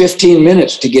 That's 15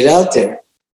 minutes to get out there.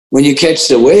 When you catch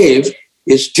the wave,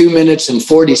 it's 2 minutes and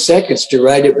 40 seconds to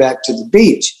ride it back to the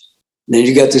beach. And then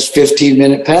you got this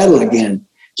 15-minute paddle again.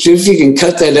 So if you can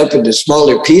cut that up into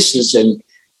smaller pieces and,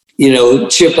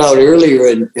 chip out earlier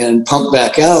and pump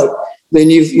back out, then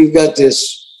you've got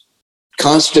this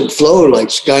constant flow like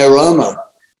Sky Rama,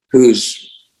 who's,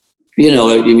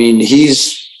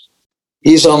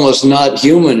 he's almost not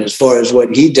human as far as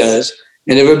what he does.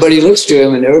 And everybody looks to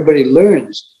him and everybody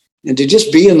learns. And to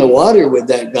just be in the water with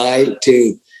that guy,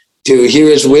 to hear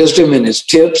his wisdom and his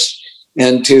tips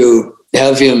and to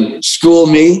have him school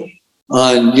me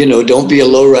on, don't be a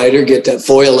low rider, get that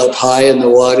foil up high in the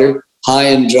water, high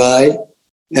and dry.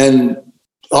 And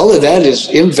all of that is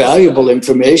invaluable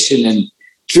information. And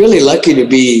it's really lucky to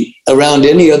be around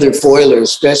any other foiler,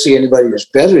 especially anybody that's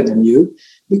better than you,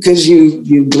 because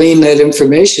you glean that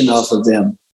information off of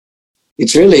them.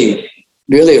 It's really,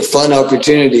 really a fun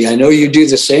opportunity. I know you do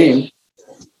the same.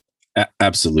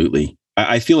 Absolutely.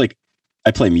 I feel like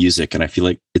I play music, and I feel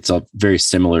like it's very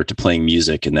similar to playing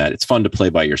music in that it's fun to play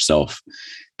by yourself,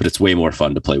 but it's way more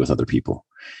fun to play with other people.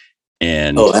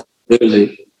 And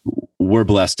absolutely. We're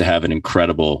blessed to have an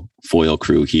incredible foil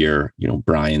crew here.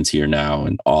 Brian's here now,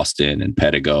 and Austin and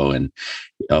Pedigo, and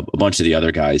a bunch of the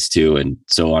other guys too. And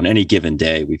so on any given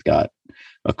day, we've got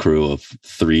a crew of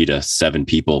 3 to 7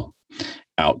 people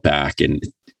out back, and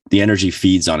the energy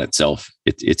feeds on itself.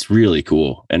 It's really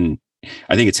cool. And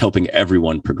I think it's helping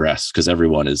everyone progress because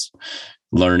everyone is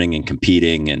learning and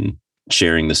competing and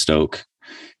sharing the stoke.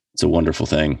 It's a wonderful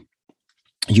thing.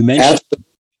 You mentioned,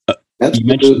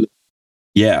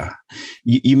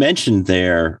 you mentioned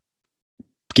there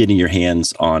getting your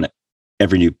hands on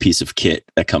every new piece of kit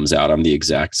that comes out. I'm the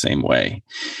exact same way.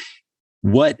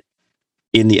 What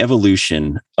in the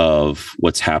evolution of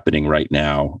what's happening right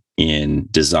now in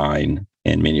design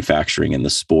and manufacturing in the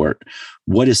sport,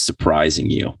 what is surprising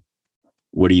you?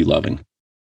 What are you loving?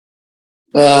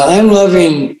 I'm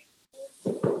loving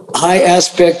high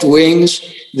aspect wings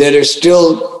that are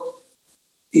still,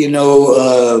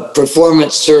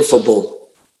 performance surfable.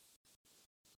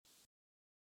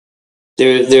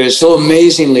 They're so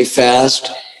amazingly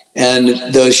fast, and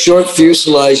the short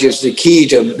fuselage is the key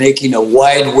to making a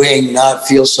wide wing not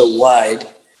feel so wide.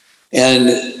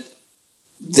 And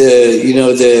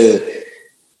the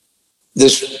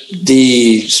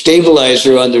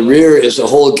stabilizer on the rear is a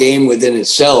whole game within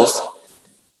itself.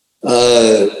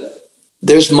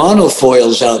 There's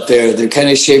monofoils out there. They're kind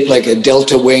of shaped like a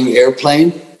delta wing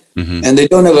airplane, and they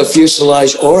don't have a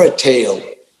fuselage or a tail.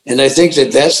 And I think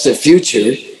that that's the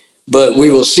future, but we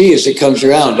will see as it comes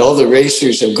around. All the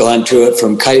racers have gone to it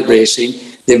from kite racing.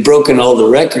 They've broken all the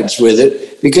records with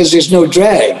it because there's no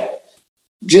drag.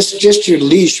 Just your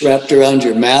leash wrapped around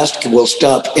your mast will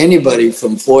stop anybody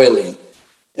from foiling.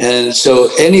 And so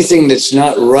anything that's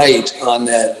not right on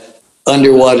that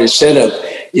underwater setup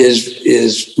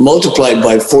is multiplied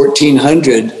by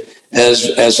 1,400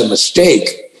 as a mistake.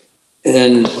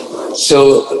 And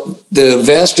so the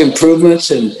vast improvements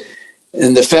and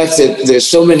the fact that there's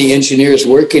so many engineers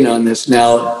working on this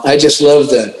now, I just love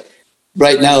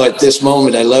right now at this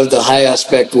moment, I love the high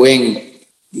aspect wing,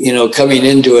 coming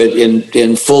into it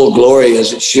in full glory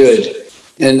as it should.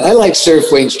 And I like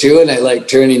surf wings too, and I like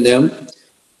turning them.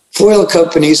 Foil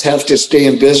companies have to stay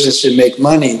in business and make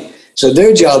money. So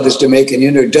their job is to make an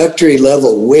introductory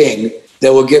level wing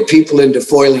that will get people into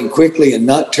foiling quickly and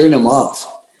not turn them off.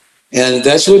 And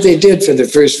that's what they did for the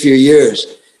first few years.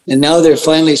 And now they're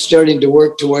finally starting to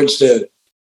work towards the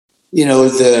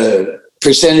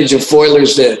percentage of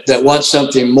foilers that want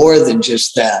something more than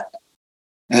just that.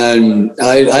 And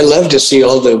I love to see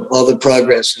all the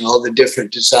progress and all the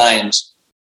different designs.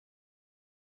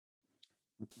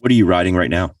 What are you riding right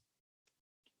now?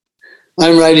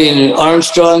 I'm riding an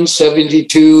Armstrong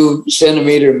 72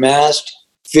 centimeter mast,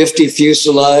 50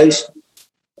 fuselage,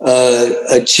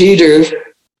 a Cheater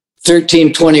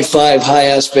 1325 high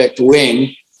aspect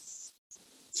wing,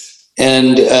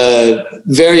 and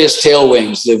various tail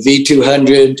wings, the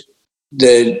V200,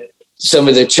 some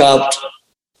of the chopped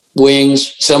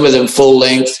wings, some of them full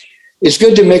length. It's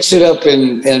good to mix it up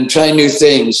and try new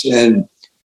things. And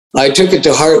I took it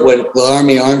to heart what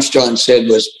Army Armstrong said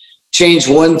was, change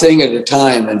one thing at a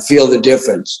time and feel the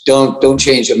difference. Don't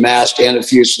change a mast and a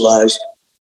fuselage.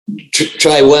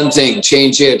 Try one thing,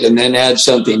 change it, and then add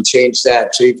something, change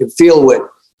that, so you can feel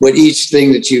what each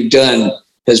thing that you've done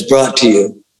has brought to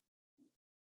you.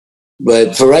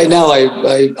 But for right now,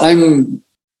 I'm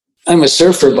a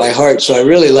surfer by heart, so I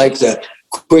really like the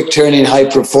quick turning, high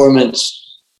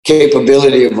performance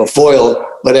capability of a foil,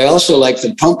 but I also like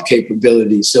the pump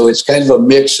capability. So it's kind of a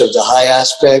mix of the high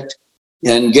aspect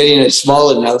and getting it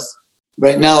small enough.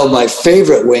 Right now, my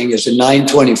favorite wing is a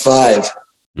 925.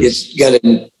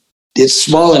 It's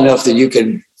small enough that you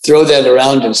can throw that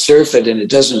around and surf it, and it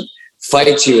doesn't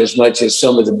fight you as much as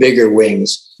some of the bigger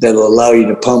wings that will allow you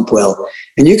to pump well.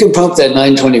 And you can pump that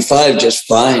 925 just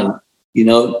fine,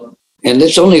 and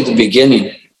it's only the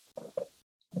beginning.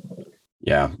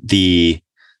 Yeah.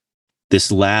 This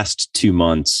last 2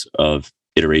 months of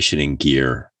iteration in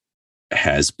gear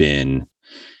has been,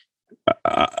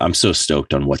 I'm so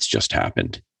stoked on what's just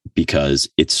happened, because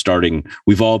it's starting.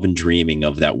 We've all been dreaming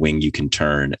of that wing you can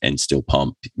turn and still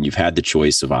pump. You've had the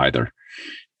choice of either.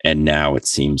 And now it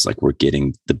seems like we're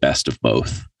getting the best of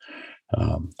both.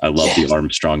 I love the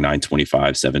Armstrong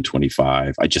 925,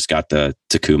 725. I just got the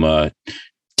Takuma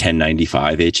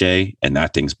 1095 HA, and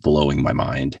that thing's blowing my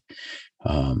mind.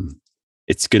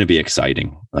 It's going to be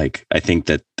exciting. Like, I think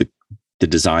that the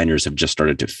designers have just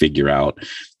started to figure out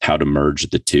how to merge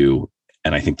the two.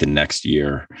 And I think the next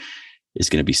year is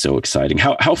going to be so exciting.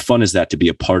 How fun is that to be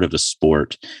a part of a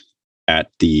sport at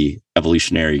the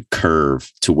evolutionary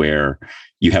curve to where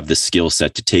you have the skill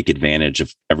set to take advantage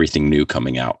of everything new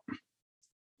coming out?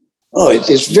 Oh,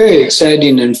 it's very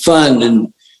exciting and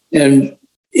fun. And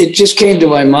it just came to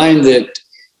my mind that,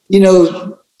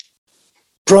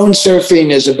 prone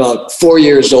surfing is about 4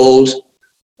 years old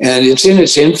and it's in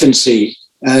its infancy.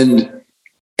 And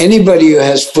anybody who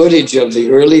has footage of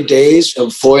the early days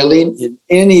of foiling in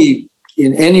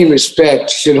any respect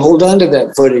should hold on to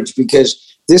that footage,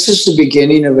 because this is the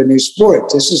beginning of a new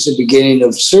sport. This is the beginning of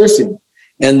surfing.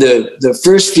 And the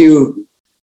first few,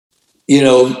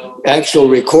 actual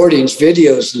recordings,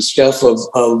 videos and stuff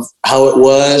of how it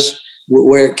was,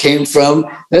 where it came from,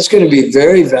 that's going to be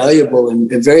very valuable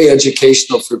and very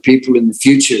educational for people in the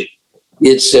future.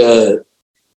 It's,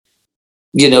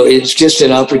 it's just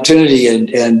an opportunity,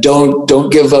 and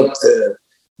don't give up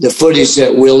the footage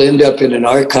that will end up in an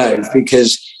archive,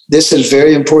 because this is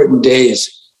very important days.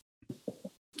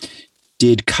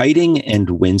 Did kiting and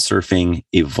windsurfing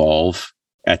evolve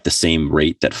at the same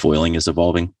rate that foiling is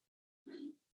evolving?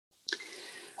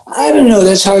 I don't know.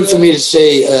 That's hard for me to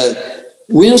say.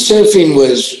 Windsurfing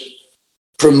was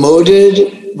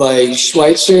promoted by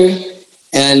Schweitzer,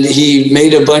 and he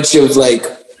made a bunch of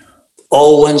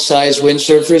all one size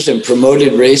windsurfers and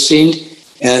promoted racing,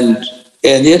 and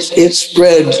it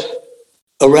spread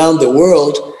around the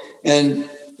world. And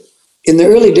in the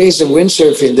early days of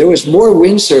windsurfing, there was more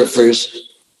windsurfers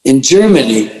in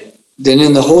Germany than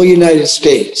in the whole United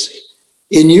States.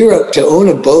 In Europe, to own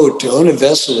a boat, to own a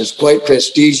vessel is quite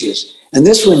prestigious. And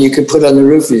this one you could put on the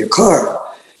roof of your car.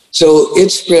 So it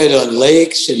spread on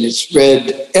lakes and it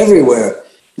spread everywhere.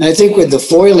 And I think with the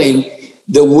foiling,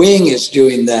 the wing is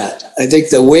doing that. I think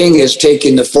the wing is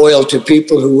taking the foil to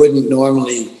people who wouldn't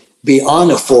normally be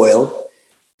on a foil.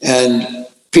 And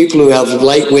people who have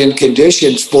light wind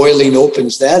conditions, foiling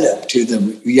opens that up to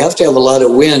them. You have to have a lot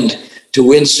of wind to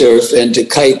windsurf and to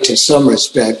kite to some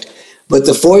respect. But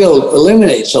the foil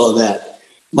eliminates all that.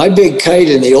 My big kite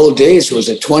in the old days was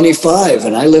a 25,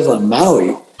 and I live on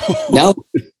Maui. Now,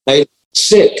 I'm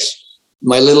 6.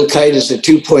 My little kite is a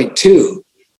 2.2.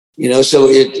 So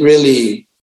it really,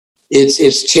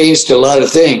 it's changed a lot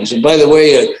of things. And by the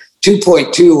way, a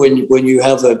 2.2, when you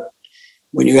have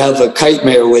a kite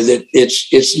mare with it,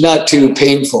 it's not too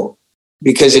painful,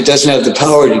 because it doesn't have the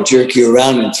power to jerk you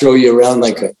around and throw you around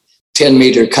like a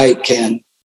 10-meter kite can.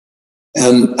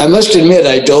 I must admit,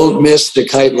 I don't miss the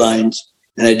kite lines,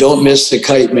 and I don't miss the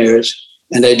kite mares,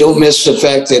 and I don't miss the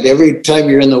fact that every time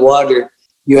you're in the water,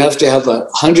 you have to have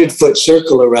 100-foot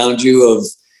circle around you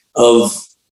of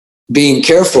being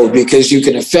careful, because you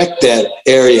can affect that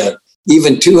area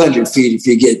even 200 feet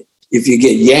if you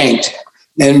get yanked.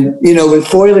 And with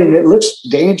foiling, it looks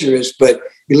dangerous, but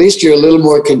at least you're a little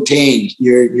more contained.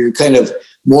 You're kind of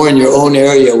more in your own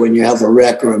area when you have a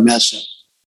wreck or a mess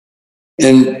up.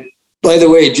 And by the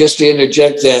way, just to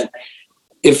interject that,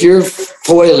 if you're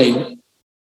foiling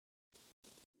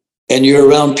and you're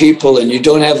around people and you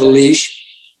don't have a leash,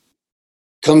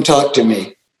 come talk to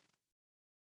me.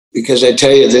 Because I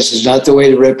tell you, this is not the way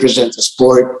to represent the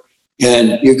sport,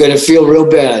 and you're going to feel real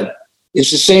bad.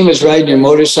 It's the same as riding your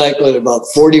motorcycle at about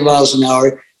 40 miles an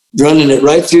hour, running it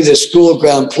right through the school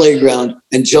ground playground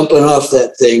and jumping off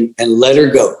that thing and let her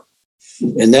go.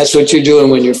 And that's what you're doing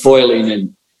when you're foiling.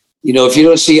 And if you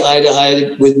don't see eye to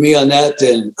eye with me on that,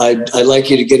 then I'd like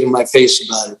you to get in my face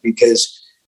about it, because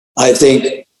I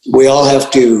think we all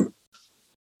have to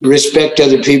respect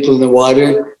other people in the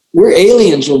water. We're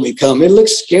aliens when we come. It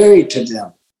looks scary to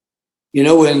them.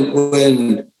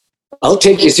 When I'll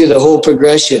take you through the whole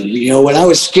progression. When I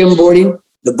was skimboarding,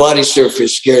 the body surfers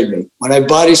scared me. When I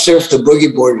body surfed, the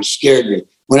boogie boarders scared me.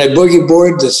 When I boogie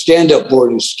board, the stand-up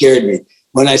boarders scared me.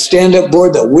 When I stand-up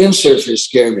board, the windsurfers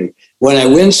scare me. When I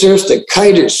windsurf, the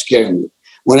kiters scare me.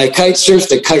 When I kite surf,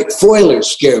 the kite foilers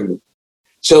scare me.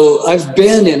 So I've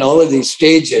been in all of these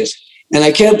stages, and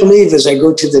I can't believe as I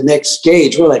go to the next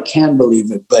stage, well, I can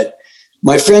believe it, but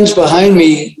my friends behind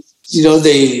me,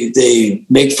 they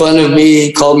make fun of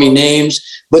me, call me names,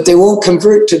 but they won't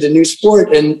convert to the new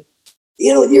sport. And,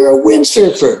 you're a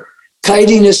windsurfer.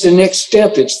 Kiting is the next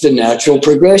step. It's the natural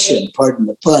progression, pardon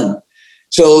the pun.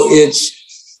 So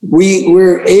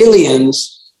we're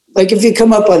aliens like if you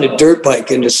come up on a dirt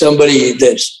bike into somebody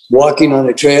that's walking on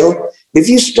a trail, if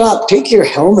you stop, take your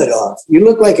helmet off. You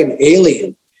look like an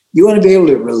alien. You want to be able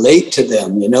to relate to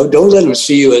them, don't let them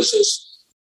see you as this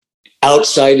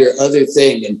outsider other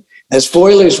thing. And as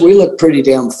foilers, we look pretty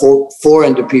damn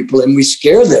foreign to people, and we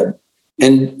scare them.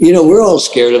 And, we're all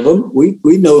scared of them. We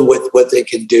know what they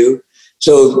can do.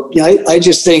 So I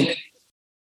just think,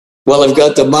 while I've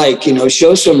got the mic,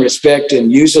 show some respect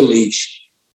and use a leash.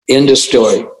 End of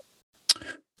story.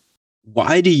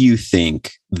 Why do you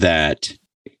think that,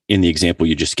 in the example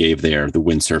you just gave there, the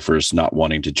windsurfers not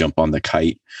wanting to jump on the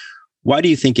kite, why do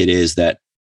you think it is that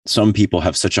some people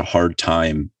have such a hard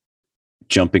time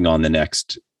jumping on the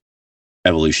next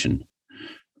evolution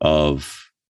of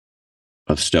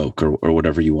Stoke or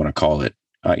whatever you want to call it?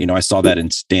 I saw that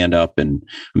in stand up, and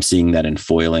I'm seeing that in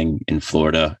foiling in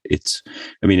Florida.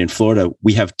 In Florida,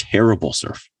 we have terrible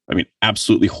surf.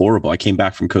 Absolutely horrible. I came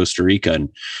back from Costa Rica and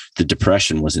the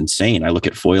depression was insane. I look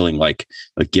at foiling like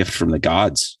a gift from the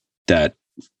gods, that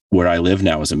where I live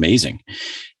now is amazing.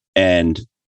 And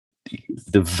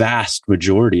the vast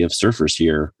majority of surfers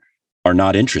here are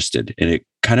not interested. And it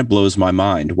kind of blows my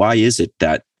mind. Why is it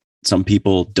that some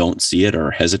people don't see it or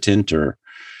are hesitant, or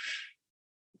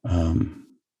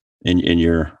in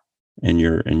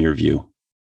your view?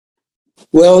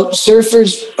 Well,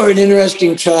 surfers are an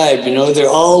interesting tribe. They're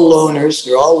all loners.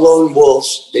 They're all lone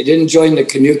wolves. They didn't join the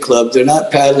canoe club. They're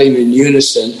not paddling in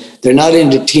unison. They're not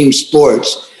into team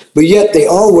sports. But yet they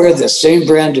all wear the same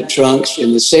brand of trunks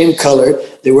in the same color.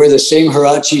 They wear the same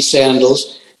Huarache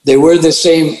sandals. They wear the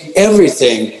same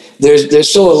everything. They're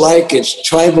so alike, it's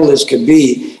tribal as can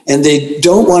be. And they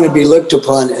don't want to be looked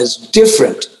upon as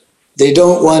different. They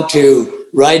don't want to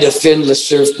ride a finless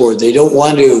surfboard. They don't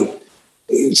want to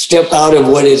step out of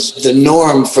what is the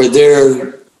norm for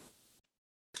their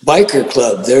biker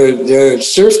club, their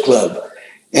surf club.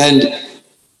 And,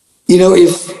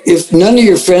 if none of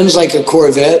your friends like a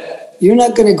Corvette, you're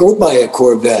not going to go buy a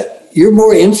Corvette. You're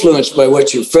more influenced by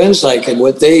what your friends like and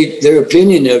what their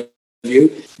opinion of you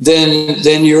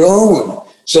than your own.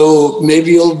 So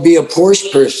maybe you'll be a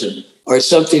Porsche person or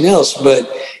something else. But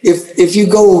if you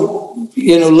go,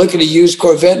 look at a used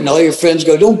Corvette and all your friends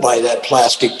go, don't buy that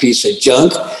plastic piece of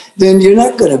junk, then you're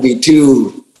not going to be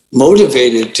too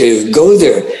motivated to go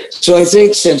there. So I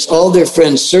think since all their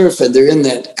friends surf and they're in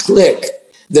that clique,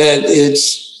 that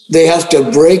they have to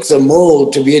break the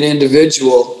mold to be an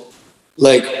individual.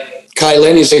 Like Kai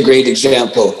Lenny's a great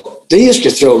example. They used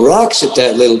to throw rocks at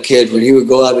that little kid when he would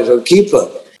go out at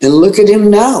Okipa. And look at him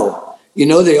now.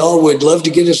 They all would love to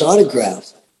get his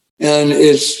autograph. And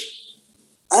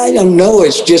I don't know,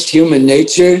 it's just human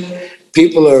nature.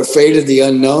 People are afraid of the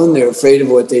unknown. They're afraid of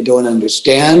what they don't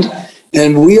understand.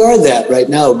 And we are that right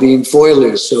now, being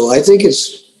foilers. So I think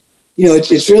it's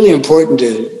really important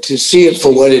to see it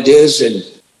for what it is and,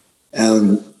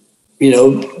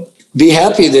 be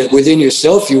happy that within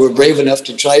yourself you were brave enough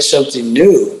to try something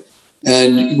new.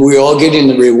 And we're all getting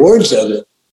the rewards of it.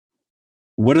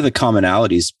 What are the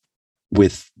commonalities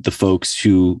with the folks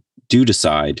who do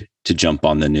decide to jump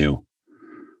on the new?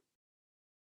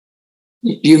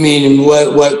 You mean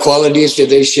what qualities do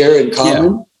they share in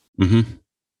common? Yeah. Mm-hmm.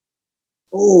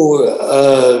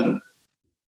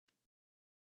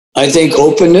 I think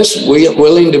openness,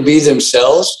 willing to be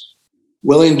themselves,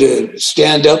 willing to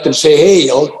stand up and say, hey,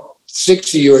 all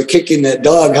 6 of you are kicking that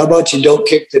dog. How about you don't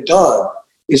kick the dog?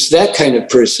 It's that kind of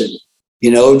person,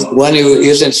 one who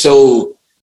isn't so,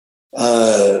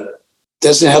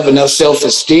 doesn't have enough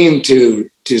self-esteem to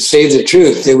say the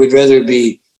truth. They would rather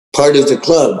be part of the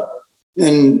club.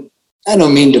 And I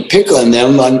don't mean to pick on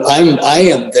them. I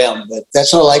am them, but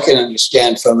that's all I can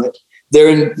understand from it.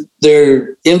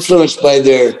 They're influenced by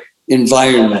their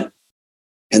environment,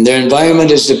 and their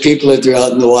environment is the people that they're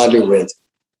out in the water with.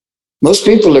 Most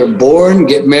people are born,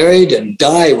 get married, and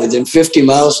die within 50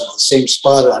 miles of the same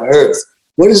spot on Earth.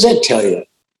 What does that tell you?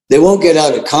 They won't get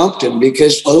out of Compton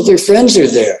because all their friends are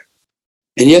there.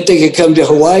 And yet they could come to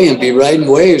Hawaii and be riding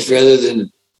waves rather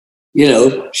than,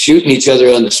 shooting each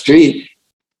other on the street.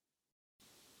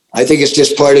 I think it's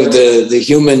just part of the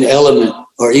human element,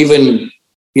 or even,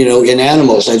 in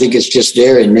animals. I think it's just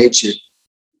there in nature.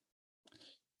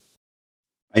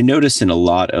 I notice in a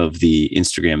lot of the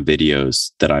Instagram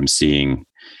videos that I'm seeing,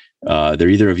 they're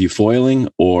either of you foiling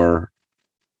or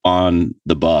on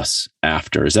the bus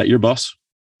after. Is that your bus?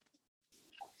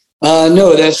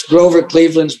 No, that's Grover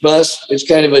Cleveland's bus. It's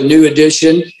kind of a new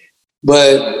addition,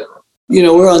 but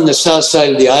we're on the south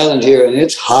side of the island here, and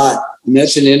it's hot. And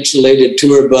that's an insulated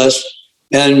tour bus,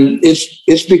 and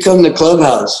it's become the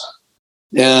clubhouse.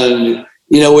 And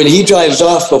when he drives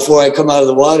off before I come out of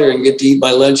the water and get to eat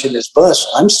my lunch in this bus,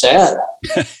 I'm sad.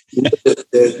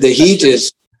 The heat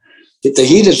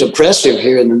is oppressive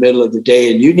here in the middle of the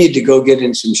day, and you need to go get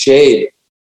in some shade.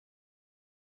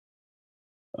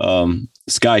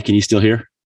 Sky, can you still hear?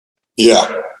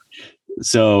 Yeah.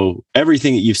 So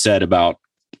everything that you've said about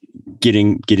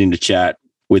getting to chat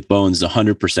with Bones is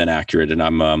 100% accurate. And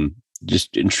I'm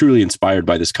just truly inspired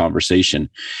by this conversation.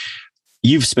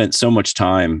 You've spent so much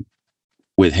time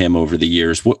with him over the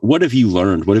years. What have you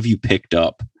learned? What have you picked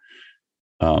up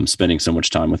spending so much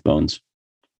time with Bones?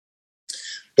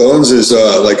 Bones is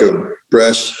like a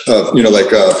fresh,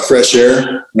 fresh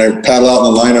air. When I paddle out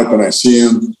in the lineup and I see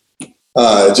him,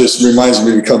 it just reminds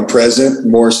me to become present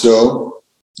more so.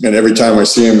 And every time I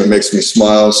see him, it makes me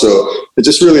smile. So it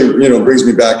just really, brings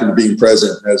me back into being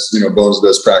present, as, Bones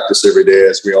does practice every day,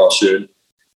 as we all should.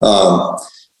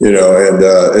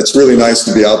 It's really nice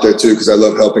to be out there too, because I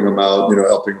love helping him out,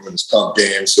 helping him with his pump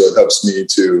game. So it helps me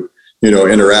to,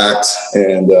 interact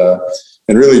and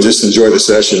really just enjoy the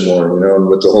session more, and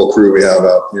with the whole crew we have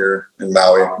out here in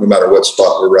Maui, no matter what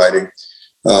spot we're riding,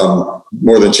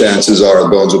 more than chances are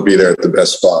Bones will be there at the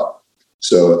best spot.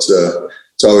 So it's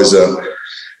always a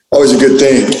good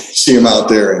thing to see him out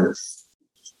there. And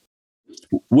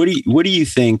what do you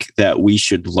think that we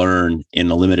should learn in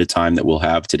the limited time that we'll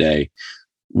have today?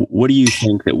 What do you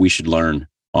think that we should learn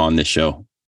on this show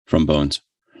from Bones?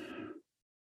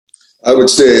 I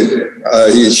would say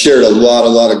he shared a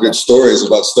lot of good stories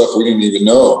about stuff we didn't even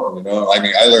know.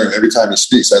 I learn every time he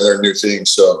speaks, I learn new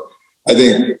things. So I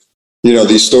think,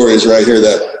 these stories right here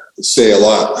that say a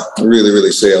lot, really,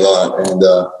 really say a lot. And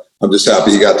I'm just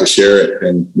happy he got to share it.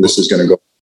 And this is going to go.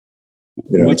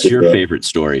 What's your favorite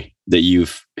story that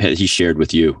he shared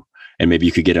with you? And maybe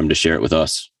you could get him to share it with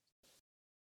us.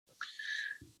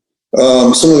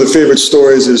 Some of the favorite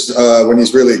stories is when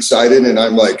he's really excited and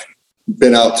I'm like,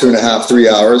 been out 2.5, 3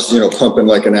 hours, pumping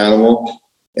like an animal.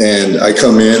 And I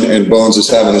come in and Bones is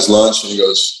having his lunch and he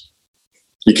goes,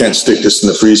 "You can't stick this in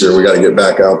the freezer. We got to get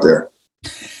back out there."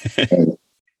 and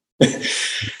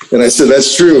I said,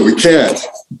 "That's true. We can't."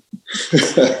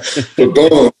 But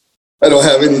Bones, I don't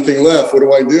have anything left. What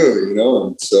do I do?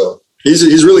 And so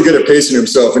he's really good at pacing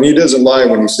himself, and he doesn't lie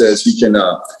when he says he can,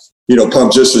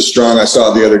 pump just as strong. I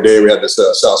saw the other day, we had this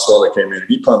South Swell that came in.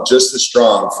 He pumped just as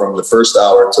strong from the first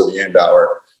hour to the end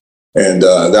hour. And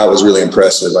that was really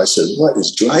impressive. I said, "What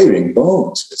is driving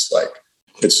Bones?" It's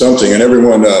something. And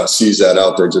everyone sees that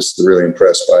out there, just really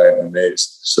impressed by it and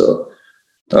amazed. So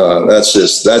that's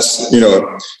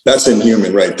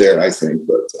inhuman right there, I think.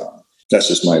 But that's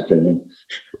just my opinion.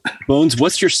 Bones,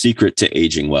 what's your secret to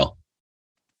aging well?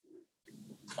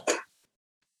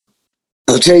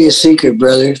 I'll tell you a secret,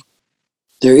 brother.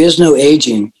 There is no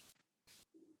aging.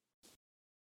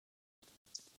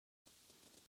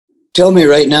 Tell me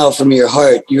right now from your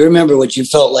heart, you remember what you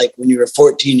felt like when you were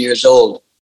 14 years old.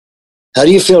 How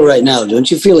do you feel right now?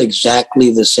 Don't you feel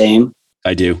exactly the same?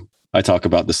 I do. I talk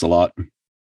about this a lot.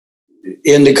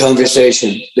 In the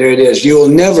conversation, there it is. You will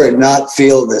never not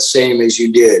feel the same as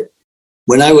you did.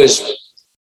 When I was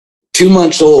 2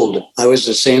 months old, I was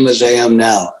the same as I am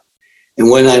now. And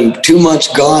when I'm 2 months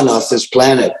gone off this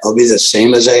planet, I'll be the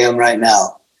same as I am right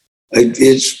now.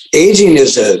 It's aging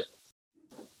is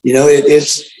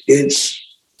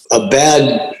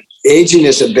aging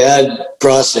is a bad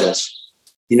process.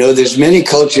 There's many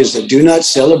cultures that do not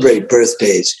celebrate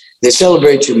birthdays. They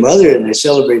celebrate your mother and they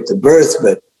celebrate the birth,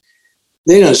 but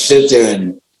they don't sit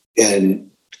there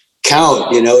and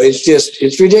count.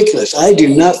 It's ridiculous. I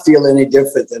do not feel any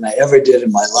different than I ever did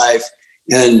in my life.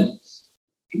 And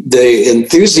the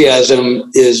enthusiasm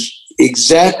is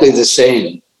exactly the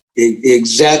same.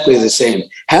 Exactly the same.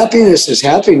 Happiness is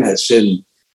happiness. And,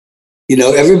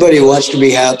 everybody wants to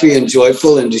be happy and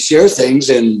joyful and to share things.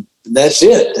 And that's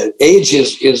it. The age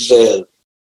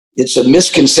it's a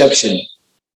misconception.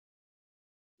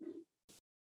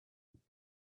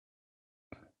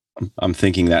 I'm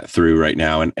thinking that through right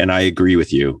now. And I agree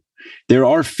with you. There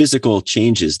are physical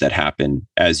changes that happen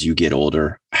as you get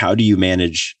older. How do you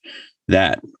manage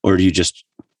that? Or do you just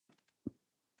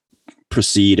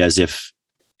proceed as if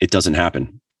it doesn't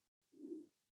happen?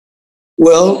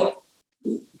 Well,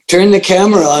 turn the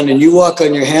camera on and you walk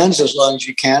on your hands as long as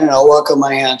you can, and I'll walk on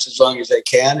my hands as long as I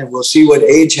can, and we'll see what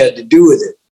age had to do with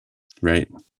it. Right.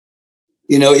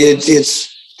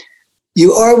 It's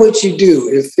you are what you do.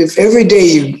 If every day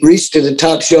you reach to the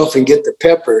top shelf and get the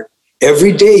pepper,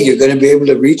 every day you're going to be able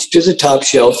to reach to the top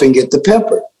shelf and get the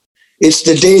pepper. It's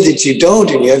the day that you don't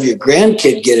and you have your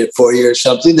grandkid get it for you or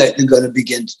something that you're going to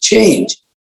begin to change.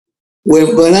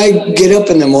 When I get up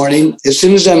in the morning, as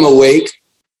soon as I'm awake,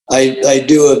 I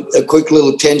do a quick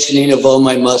little tensioning of all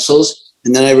my muscles,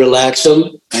 and then I relax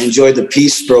them. I enjoy the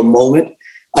peace for a moment.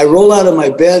 I roll out of my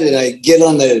bed and I get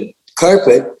on the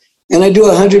carpet and I do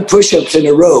 100 push-ups in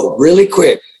a row really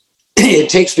quick. It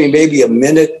takes me maybe a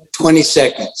minute, 20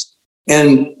 seconds.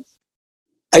 And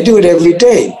I do it every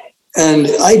day. And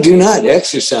I do not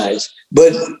exercise,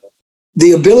 but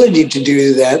the ability to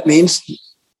do that means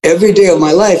every day of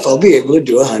my life, I'll be able to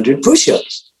do 100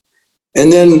 push-ups.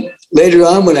 And then later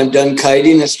on, when I'm done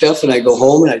kiting and stuff and I go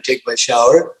home and I take my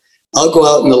shower, I'll go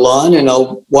out in the lawn and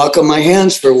I'll walk on my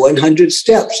hands for 100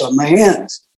 steps on my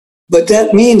hands. But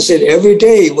that means that every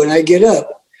day when I get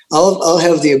up, I'll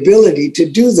have the ability to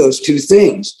do those two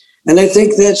things. And I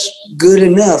think that's good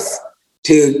enough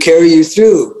to carry you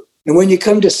through. And when you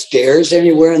come to stairs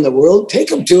anywhere in the world, take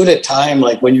them two at a time,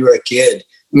 like when you were a kid.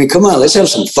 I mean, come on, let's have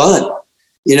some fun.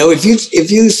 You know, if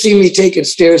you see me taking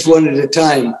stairs one at a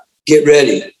time, get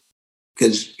ready,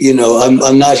 because, you know,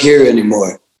 I'm not here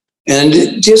anymore. And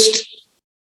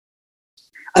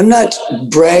I'm not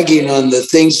bragging on the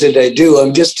things that I do.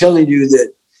 I'm just telling you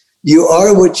that you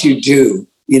are what you do.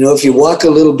 You know, if you walk a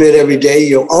little bit every day,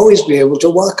 you'll always be able to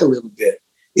walk a little bit.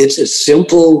 It's a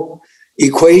simple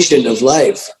equation of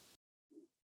life.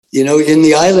 You know, in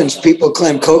the islands, people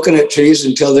climb coconut trees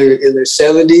until they're in their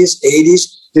 70s,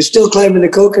 80s. They're still climbing the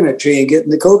coconut tree and getting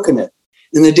the coconut.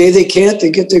 And the day they can't,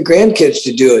 they get their grandkids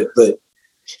to do it. But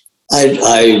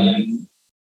I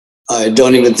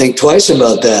don't even think twice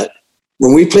about that.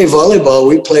 When we play volleyball,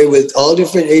 we play with all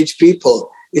different age people.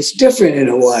 It's different in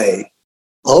Hawaii.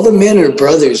 All the men are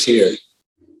brothers here.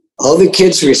 All the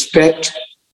kids respect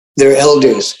their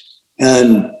elders.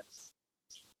 And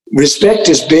respect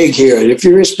is big here. And if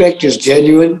your respect is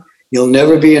genuine, you'll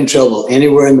never be in trouble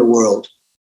anywhere in the world.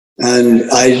 And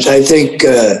I think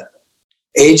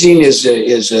aging is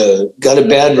got a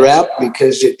bad rap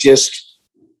because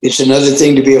it's another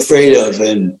thing to be afraid of.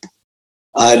 And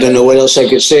I don't know what else I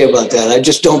could say about that. I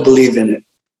just don't believe in it.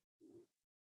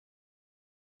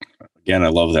 Again, I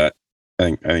love that.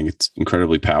 I think it's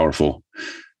incredibly powerful.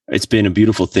 It's been a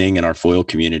beautiful thing in our foil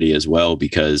community as well,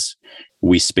 because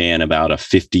we span about a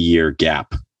 50-year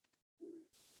gap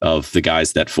of the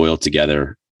guys that foil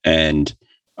together. And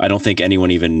I don't think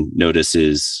anyone even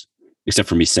notices, except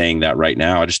for me saying that right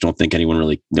now. I just don't think anyone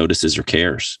really notices or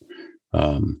cares.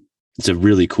 It's a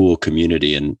really cool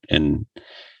community, and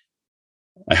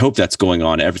I hope that's going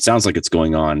on. It sounds like it's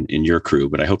going on in your crew,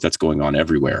 but I hope that's going on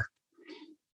everywhere.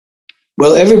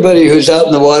 Well, everybody who's out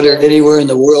in the water anywhere in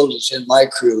the world is in my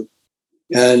crew.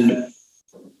 And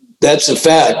that's a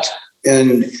fact.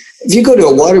 And if you go to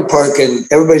a water park and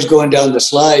everybody's going down the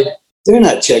slide, they're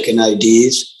not checking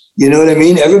IDs. You know what I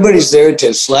mean? Everybody's there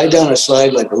to slide down a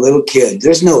slide like a little kid.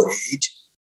 There's no age.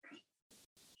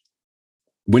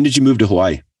 When did you move to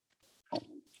Hawaii?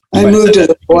 I moved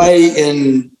to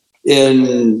Hawaii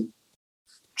in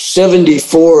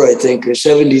 74, I think, or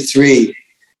 73.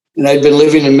 And I'd been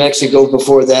living in Mexico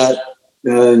before that.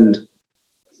 And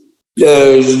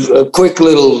a quick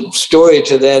little story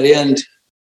to that end.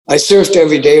 I surfed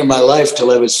every day of my life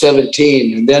till I was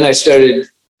 17. And then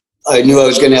I knew I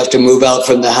was going to have to move out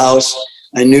from the house.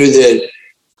 I knew that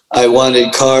I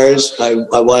wanted cars. I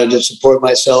wanted to support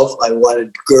myself. I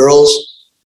wanted girls.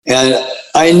 And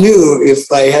I knew if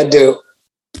I had to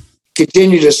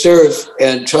continue to surf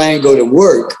and try and go to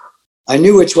work, I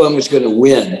knew which one was going to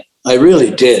win. I really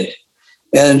did.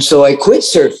 And so I quit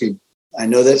surfing. I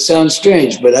know that sounds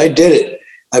strange, but I did it.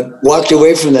 I walked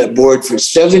away from that board for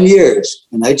 7 years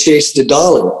and I chased the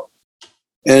dollar.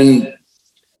 And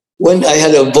when I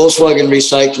had a Volkswagen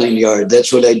recycling yard,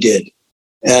 that's what I did.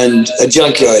 And a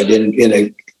junkyard in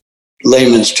a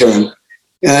layman's term.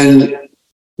 And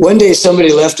one day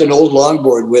somebody left an old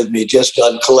longboard with me just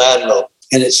on collateral,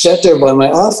 and it sat there by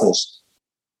my office.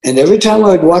 And every time I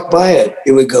would walk by it,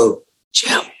 it would go,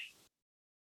 Jim.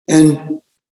 And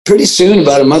pretty soon,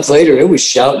 about a month later, it was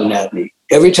shouting at me.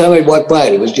 Every time I'd walk by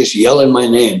it, it was just yelling my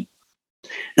name.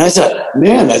 And I thought,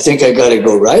 man, I think I got to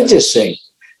go ride this thing.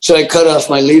 So I cut off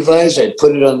my Levi's. I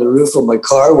put it on the roof of my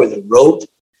car with a rope.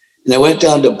 And I went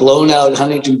down to blown out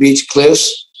Huntington Beach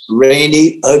cliffs,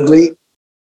 rainy, ugly.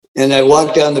 And I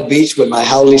walked down the beach with my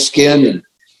howly skin. And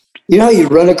you know how you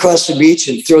run across the beach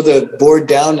and throw the board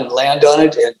down and land on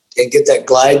it and get that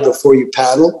glide before you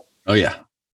paddle? Oh, yeah.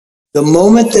 The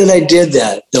moment that I did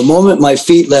that, the moment my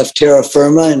feet left terra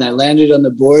firma and I landed on the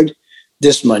board,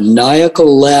 this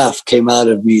maniacal laugh came out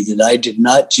of me that I did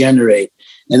not generate.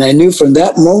 And I knew from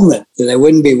that moment that I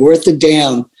wouldn't be worth a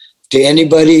damn to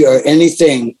anybody or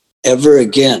anything ever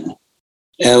again.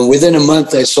 And within a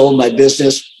month, I sold my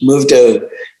business, moved to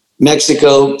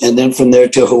Mexico, and then from there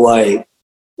to Hawaii.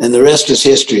 and the rest is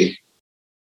history.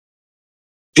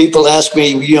 People ask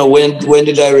me, when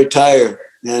did I retire?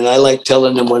 And I like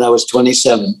telling them when I was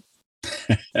 27.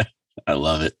 I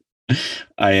love it.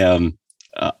 I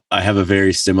have a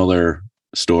very similar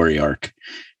story arc.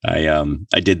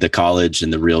 I did the college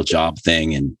and the real job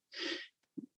thing, and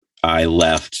I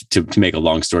left to make a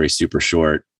long story super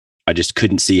short. I just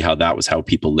couldn't see how that was how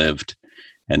people lived.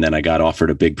 And then I got offered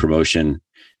a big promotion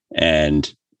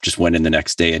and just went in the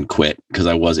next day and quit because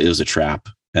it was a trap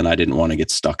and I didn't want to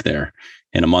get stuck there.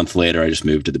 And a month later, I just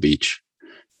moved to the beach,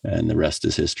 and the rest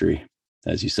is history,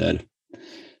 as you said.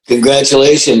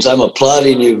 Congratulations. I'm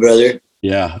applauding you, brother.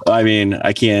 Yeah. I mean,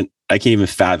 I can't even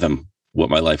fathom what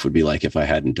my life would be like if I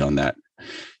hadn't done that.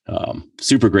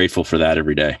 Super grateful for that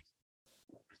every day.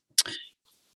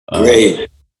 Great.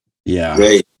 Yeah.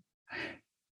 Great.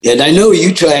 And I know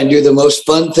you try and do the most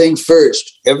fun thing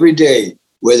first every day,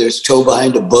 whether it's tow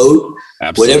behind a boat,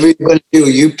 Absolutely. Whatever you're going to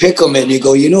do, you pick them and you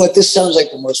go, you know what, this sounds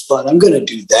like the most fun. I'm going to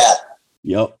do that.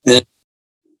 Yep. And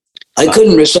I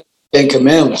couldn't recite the 10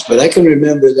 Commandments, but I can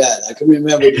remember that. I can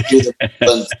remember to do the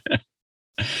fun thing.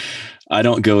 I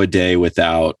don't go a day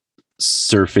without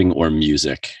surfing or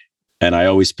music. And I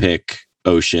always pick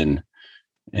ocean.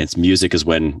 And it's music is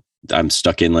when I'm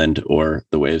stuck inland or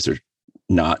the waves are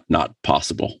not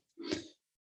possible.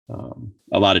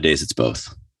 A lot of days it's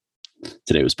both.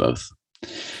 Today was both.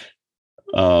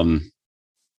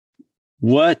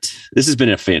 This has been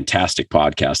a fantastic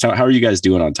podcast. How are you guys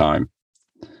doing on time?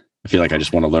 I feel like I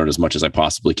just want to learn as much as I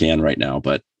possibly can right now,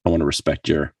 but I want to respect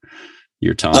your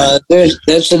time.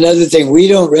 That's another thing. We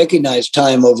don't recognize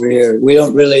time over here. We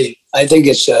don't really, I think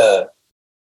it's an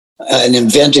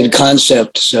invented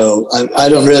concept. So I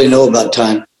don't really know about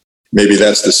time. Maybe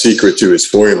that's the secret to his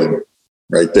foiling.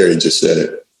 Right there, he just said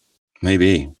it.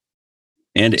 Maybe.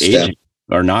 And aging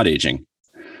or not aging,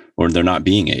 or they're not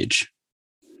being age.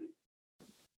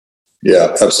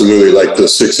 Yeah, absolutely. Like the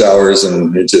 6 hours,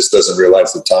 and he just doesn't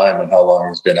realize the time and how long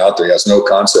he's been out there. He has no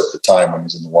concept of time when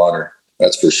he's in the water.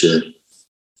 That's for sure.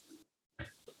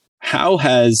 How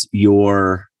has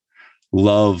your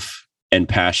love and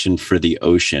passion for the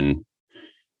ocean,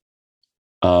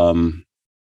 you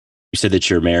said that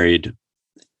you're married,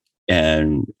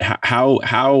 and how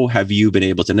have you been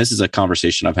able to, and this is a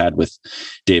conversation I've had with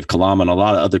Dave Kalam and a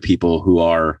lot of other people who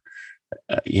are,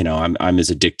 I'm as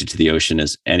addicted to the ocean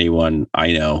as anyone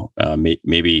I know,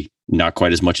 maybe not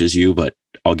quite as much as you, but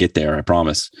I'll get there, I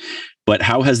promise. But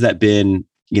how has that been,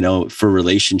 for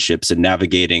relationships and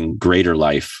navigating greater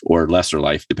life or lesser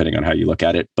life, depending on how you look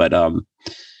at it? But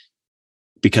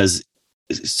because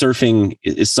surfing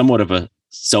is somewhat of a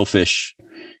selfish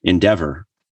endeavor,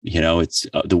 it's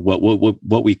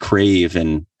what we crave,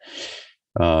 and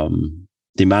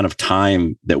the amount of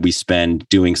time that we spend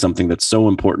doing something that's so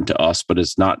important to us, but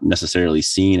it's not necessarily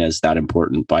seen as that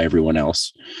important by everyone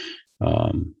else,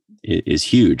 is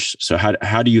huge. So how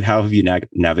have you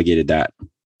navigated that?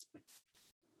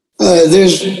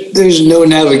 There's no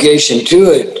navigation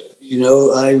to it.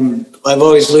 I've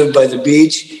always lived by the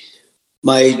beach.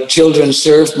 My children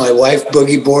surf, my wife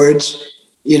boogie boards.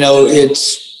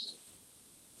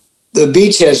 The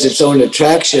beach has its own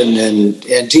attraction, and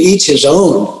to each his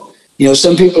own.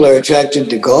 Some people are attracted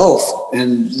to golf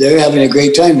and they're having a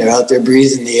great time. They're out there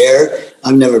breathing the air.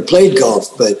 I've never played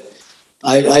golf, but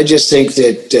I just think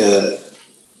that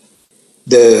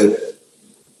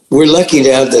we're lucky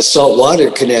to have the saltwater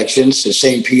connections, the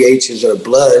same pH as our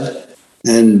blood,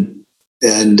 and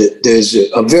there's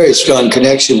a very strong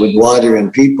connection with water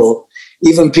and people.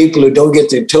 Even people who don't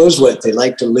get their toes wet, they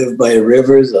like to live by a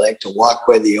river. They like to walk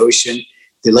by the ocean.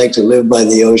 They like to live by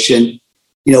the ocean.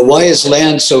 Why is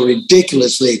land so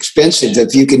ridiculously expensive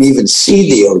if you can even see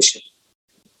the ocean?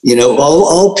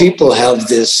 All people have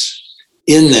this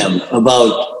in them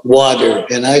about water,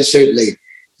 and I certainly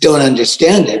don't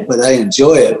understand it, but I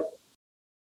enjoy it.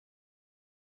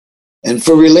 And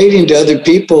for relating to other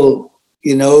people,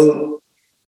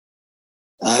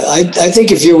 I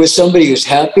think if you're with somebody who's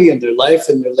happy and their life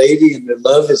and their lady and their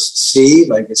love is the sea,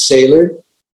 like a sailor,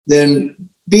 then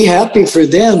be happy for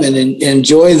them and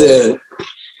enjoy the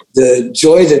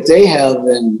joy that they have.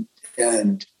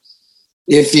 And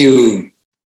if you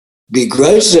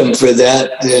begrudge them for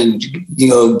that, then,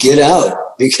 get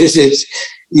out, because it's,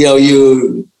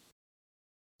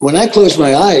 when I close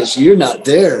my eyes, you're not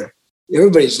there.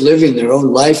 Everybody's living their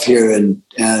own life here. And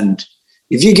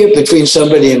if you get between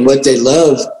somebody and what they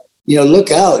love,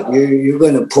 look out. You're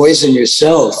going to poison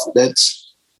yourself. That's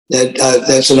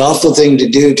an awful thing to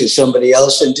do to somebody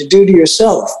else and to do to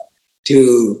yourself,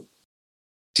 to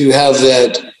have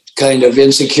that kind of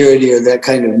insecurity or that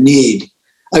kind of need.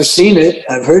 I've seen it.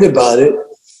 I've heard about it.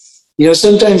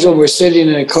 Sometimes when we're sitting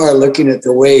in a car looking at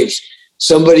the waves,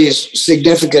 somebody's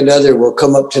significant other will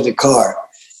come up to the car.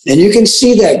 And you can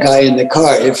see that guy in the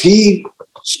car. If he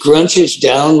scrunches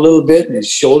down a little bit and his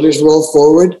shoulders roll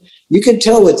forward, you can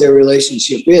tell what their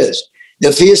relationship is.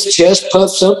 If his chest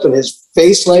puffs up and his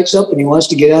face lights up and he wants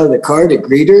to get out of the car to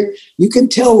greet her, you can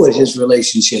tell what his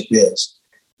relationship is.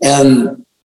 And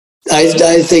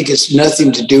I think it's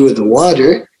nothing to do with the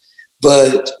water,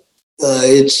 but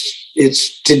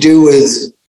it's to do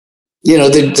with,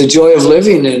 the joy of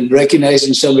living and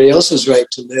recognizing somebody else's right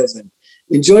to live and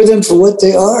enjoy them for what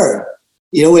they are.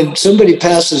 When somebody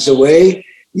passes away,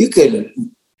 you could,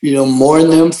 mourn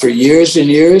them for years and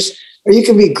years, or you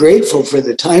can be grateful for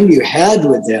the time you had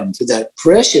with them, for that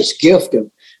precious gift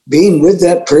of being with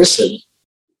that person.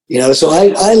 So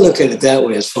I look at it that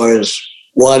way as far as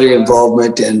water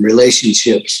involvement and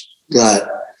relationships.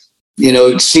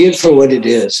 See it for what it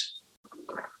is.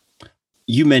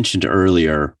 You mentioned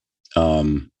earlier,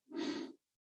 and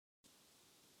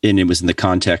it was in the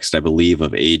context, I believe,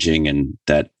 of aging, and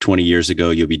that 20 years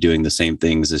ago, you'll be doing the same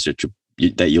things that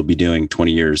you'll be doing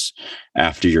 20 years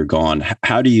after you're gone.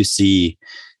 How do you see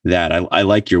that? I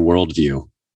like your worldview.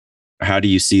 How do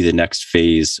you see the next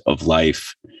phase of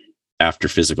life after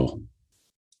physical?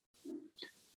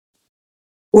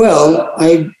 Well,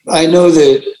 I know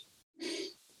that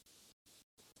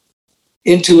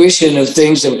intuition of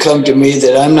things have come to me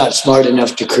that I'm not smart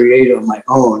enough to create on my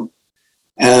own.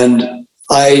 And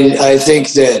I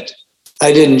think that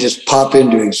I didn't just pop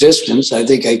into existence. I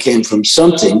think I came from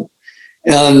something.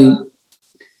 And,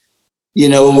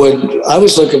 when I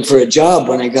was looking for a job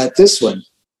when I got this one,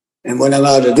 and when I'm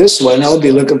out of this one, I'll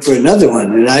be looking for another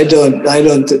one. And I don't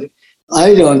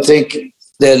think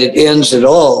that it ends at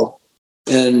all.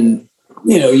 And,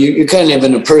 you're kind of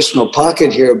in a personal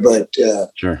pocket here, but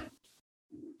sure.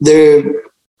 There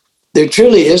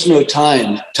truly is no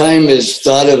time. Time is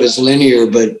thought of as linear,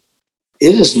 but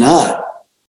it is not.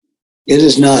 It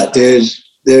is not.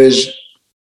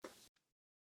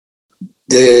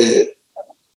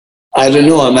 I don't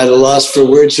know. I'm at a loss for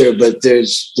words here, but to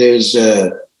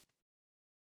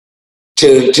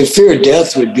fear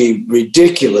death would be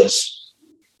ridiculous.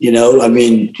 You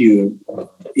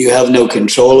have no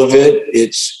control of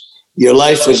it. Your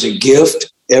life was a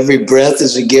gift. Every breath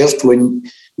is a gift.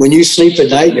 When you sleep at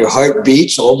night, your heart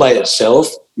beats all by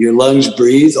itself. Your lungs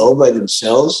breathe all by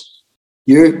themselves.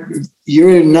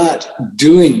 You're not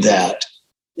doing that.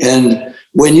 And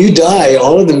when you die,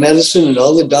 all of the medicine and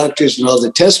all the doctors and all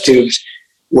the test tubes,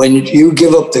 when you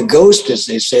give up the ghost, as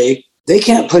they say, they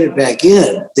can't put it back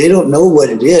in. They don't know what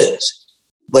it is,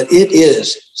 but it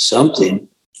is something,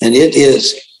 and it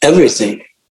is everything.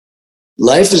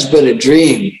 Life is but a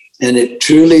dream, and it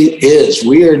truly is.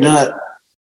 We are not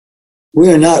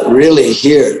really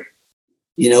here.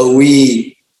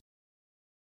 We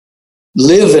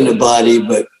live in a body,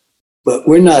 but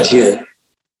we're not here.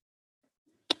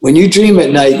 When you dream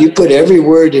at night, you put every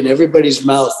word in everybody's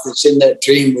mouth that's in that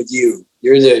dream with you.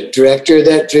 You're the director of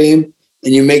that dream,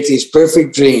 and you make these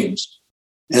perfect dreams.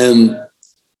 And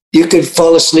you could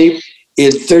fall asleep.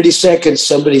 In 30 seconds,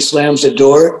 somebody slams a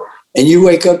door, and you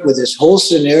wake up with this whole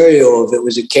scenario of it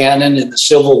was a cannon in the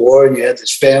Civil War, and you had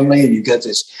this family, and you got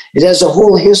this. It has a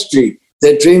whole history,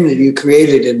 that dream that you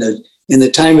created in the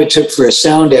time it took for a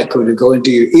sound echo to go into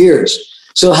your ears.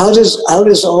 So how does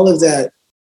all of that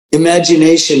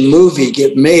imagination movie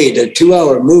get made, a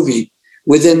 2-hour movie,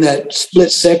 within that split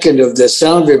second of the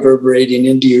sound reverberating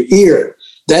into your ear?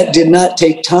 That did not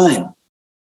take time.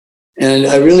 And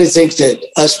I really think that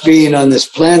us being on this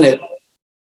planet,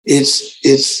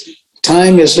 it's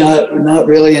time is not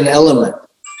really an element.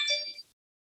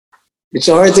 It's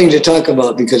a hard thing to talk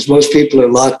about because most people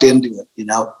are locked into it,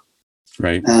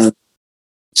 Right.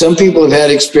 Some people have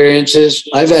had experiences.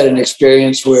 I've had an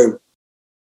experience where,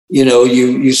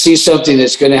 you see something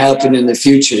that's going to happen in the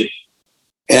future,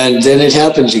 and then it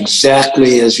happens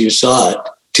exactly as you saw it,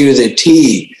 to the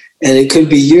T. And it could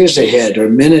be years ahead or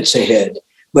minutes ahead.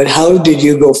 But how did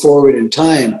you go forward in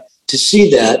time to see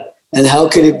that? And how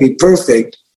could it be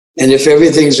perfect? And if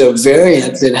everything's a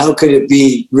variant, then how could it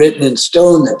be written in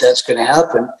stone that that's going to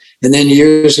happen? And then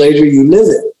years later, you live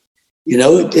it.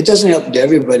 It doesn't happen to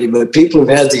everybody, but people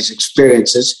have had these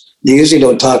experiences. They usually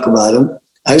don't talk about them.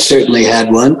 I've certainly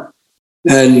had one.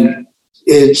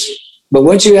 But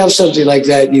once you have something like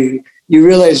that, you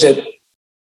realize that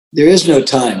there is no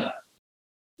time.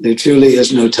 There truly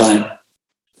is no time.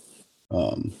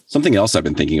 Something else I've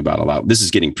been thinking about a lot. This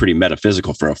is getting pretty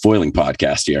metaphysical for a foiling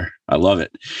podcast here. I love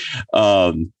it.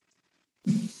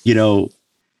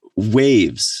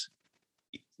 Waves.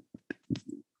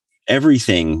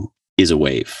 Everything is a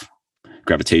wave.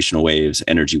 gravitational waves,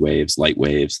 energy waves, light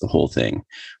waves, the whole thing.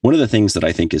 One of the things that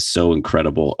I think is so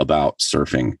incredible about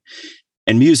surfing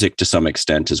and music to some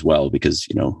extent as well, because,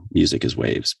 music is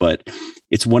waves, but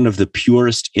it's one of the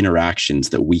purest interactions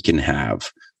that we can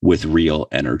have with real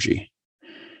energy.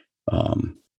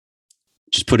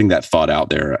 Just putting that thought out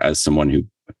there as someone who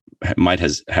might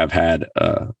have had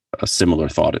a similar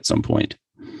thought at some point,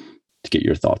 to get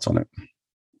your thoughts on it.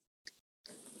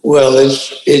 Well,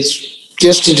 it's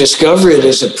just to discover it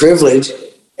is a privilege,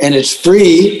 and it's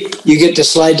free. You get to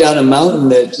slide down a mountain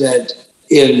that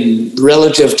in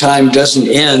relative time doesn't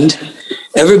end.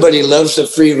 Everybody loves a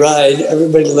free ride.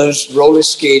 Everybody loves roller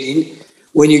skating.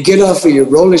 When you get off of your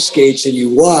roller skates and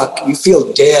you walk, you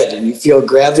feel dead and you feel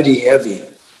gravity heavy.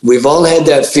 We've all had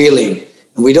that feeling,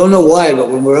 and we don't know why, but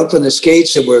when we're up on the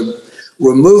skates and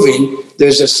we're moving,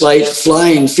 there's a slight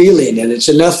flying feeling, and it's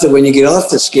enough that when you get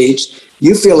off the skates,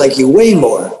 you feel like you weigh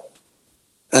more.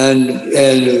 And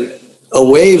a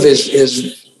wave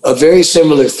is a very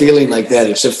similar feeling like that.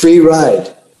 It's a free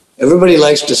ride. Everybody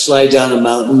likes to slide down a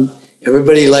mountain.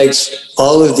 Everybody likes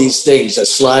all of these things, a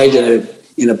slide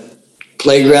in a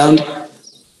playground.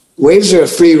 Waves are a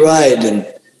free ride. And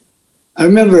I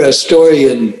remember a story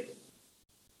in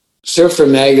Surfer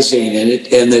magazine,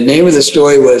 and the name of the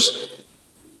story was,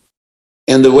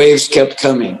 "And the waves kept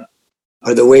coming,"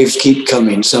 or "The waves keep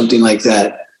coming," something like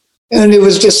that. And it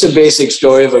was just a basic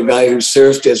story of a guy who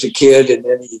surfed as a kid, and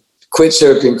then he quit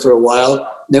surfing for a while.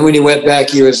 And then when he went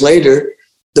back years later,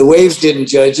 the waves didn't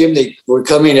judge him. They were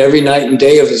coming every night and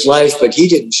day of his life, but he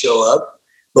didn't show up.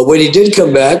 But when he did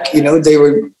come back, they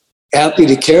were happy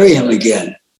to carry him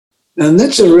again. And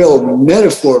that's a real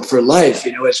metaphor for life.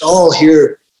 It's all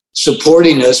here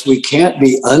supporting us. We can't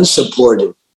be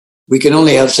unsupported. We can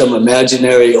only have some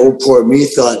imaginary, oh, poor me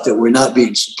thought that we're not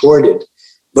being supported.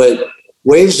 But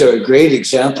waves are a great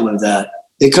example of that.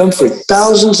 They come for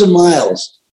thousands of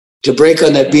miles to break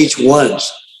on that beach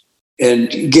once and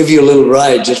give you a little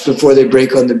ride just before they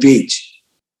break on the beach.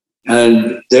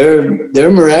 And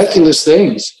they're miraculous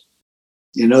things.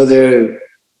 They're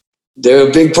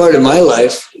a big part of my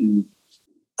life.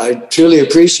 I truly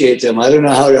appreciate them. I don't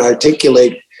know how to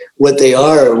articulate what they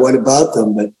are or what about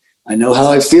them, but I know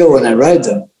how I feel when I ride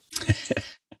them.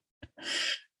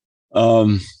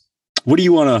 What do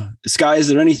you want to, Sky, is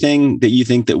there anything that you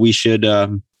think that we should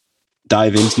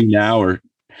dive into now? Or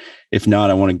if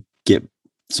not, I want to get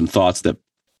some thoughts that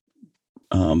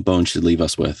Bone should leave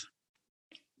us with.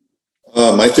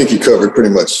 I think you covered pretty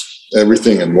much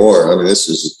everything and more. I mean, this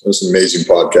is an amazing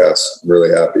podcast. I'm really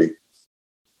happy.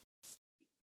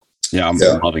 Yeah, I'm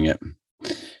loving it.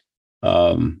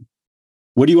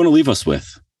 What do you want to leave us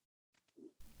with?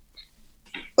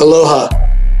 Aloha.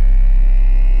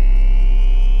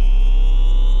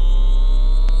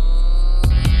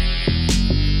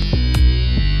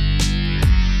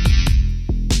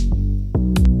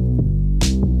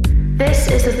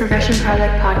 This is the Progression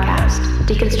Project Podcast,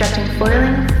 deconstructing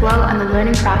foiling, flow, and the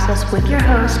learning process with your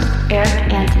host,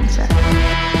 Eric Antonsen.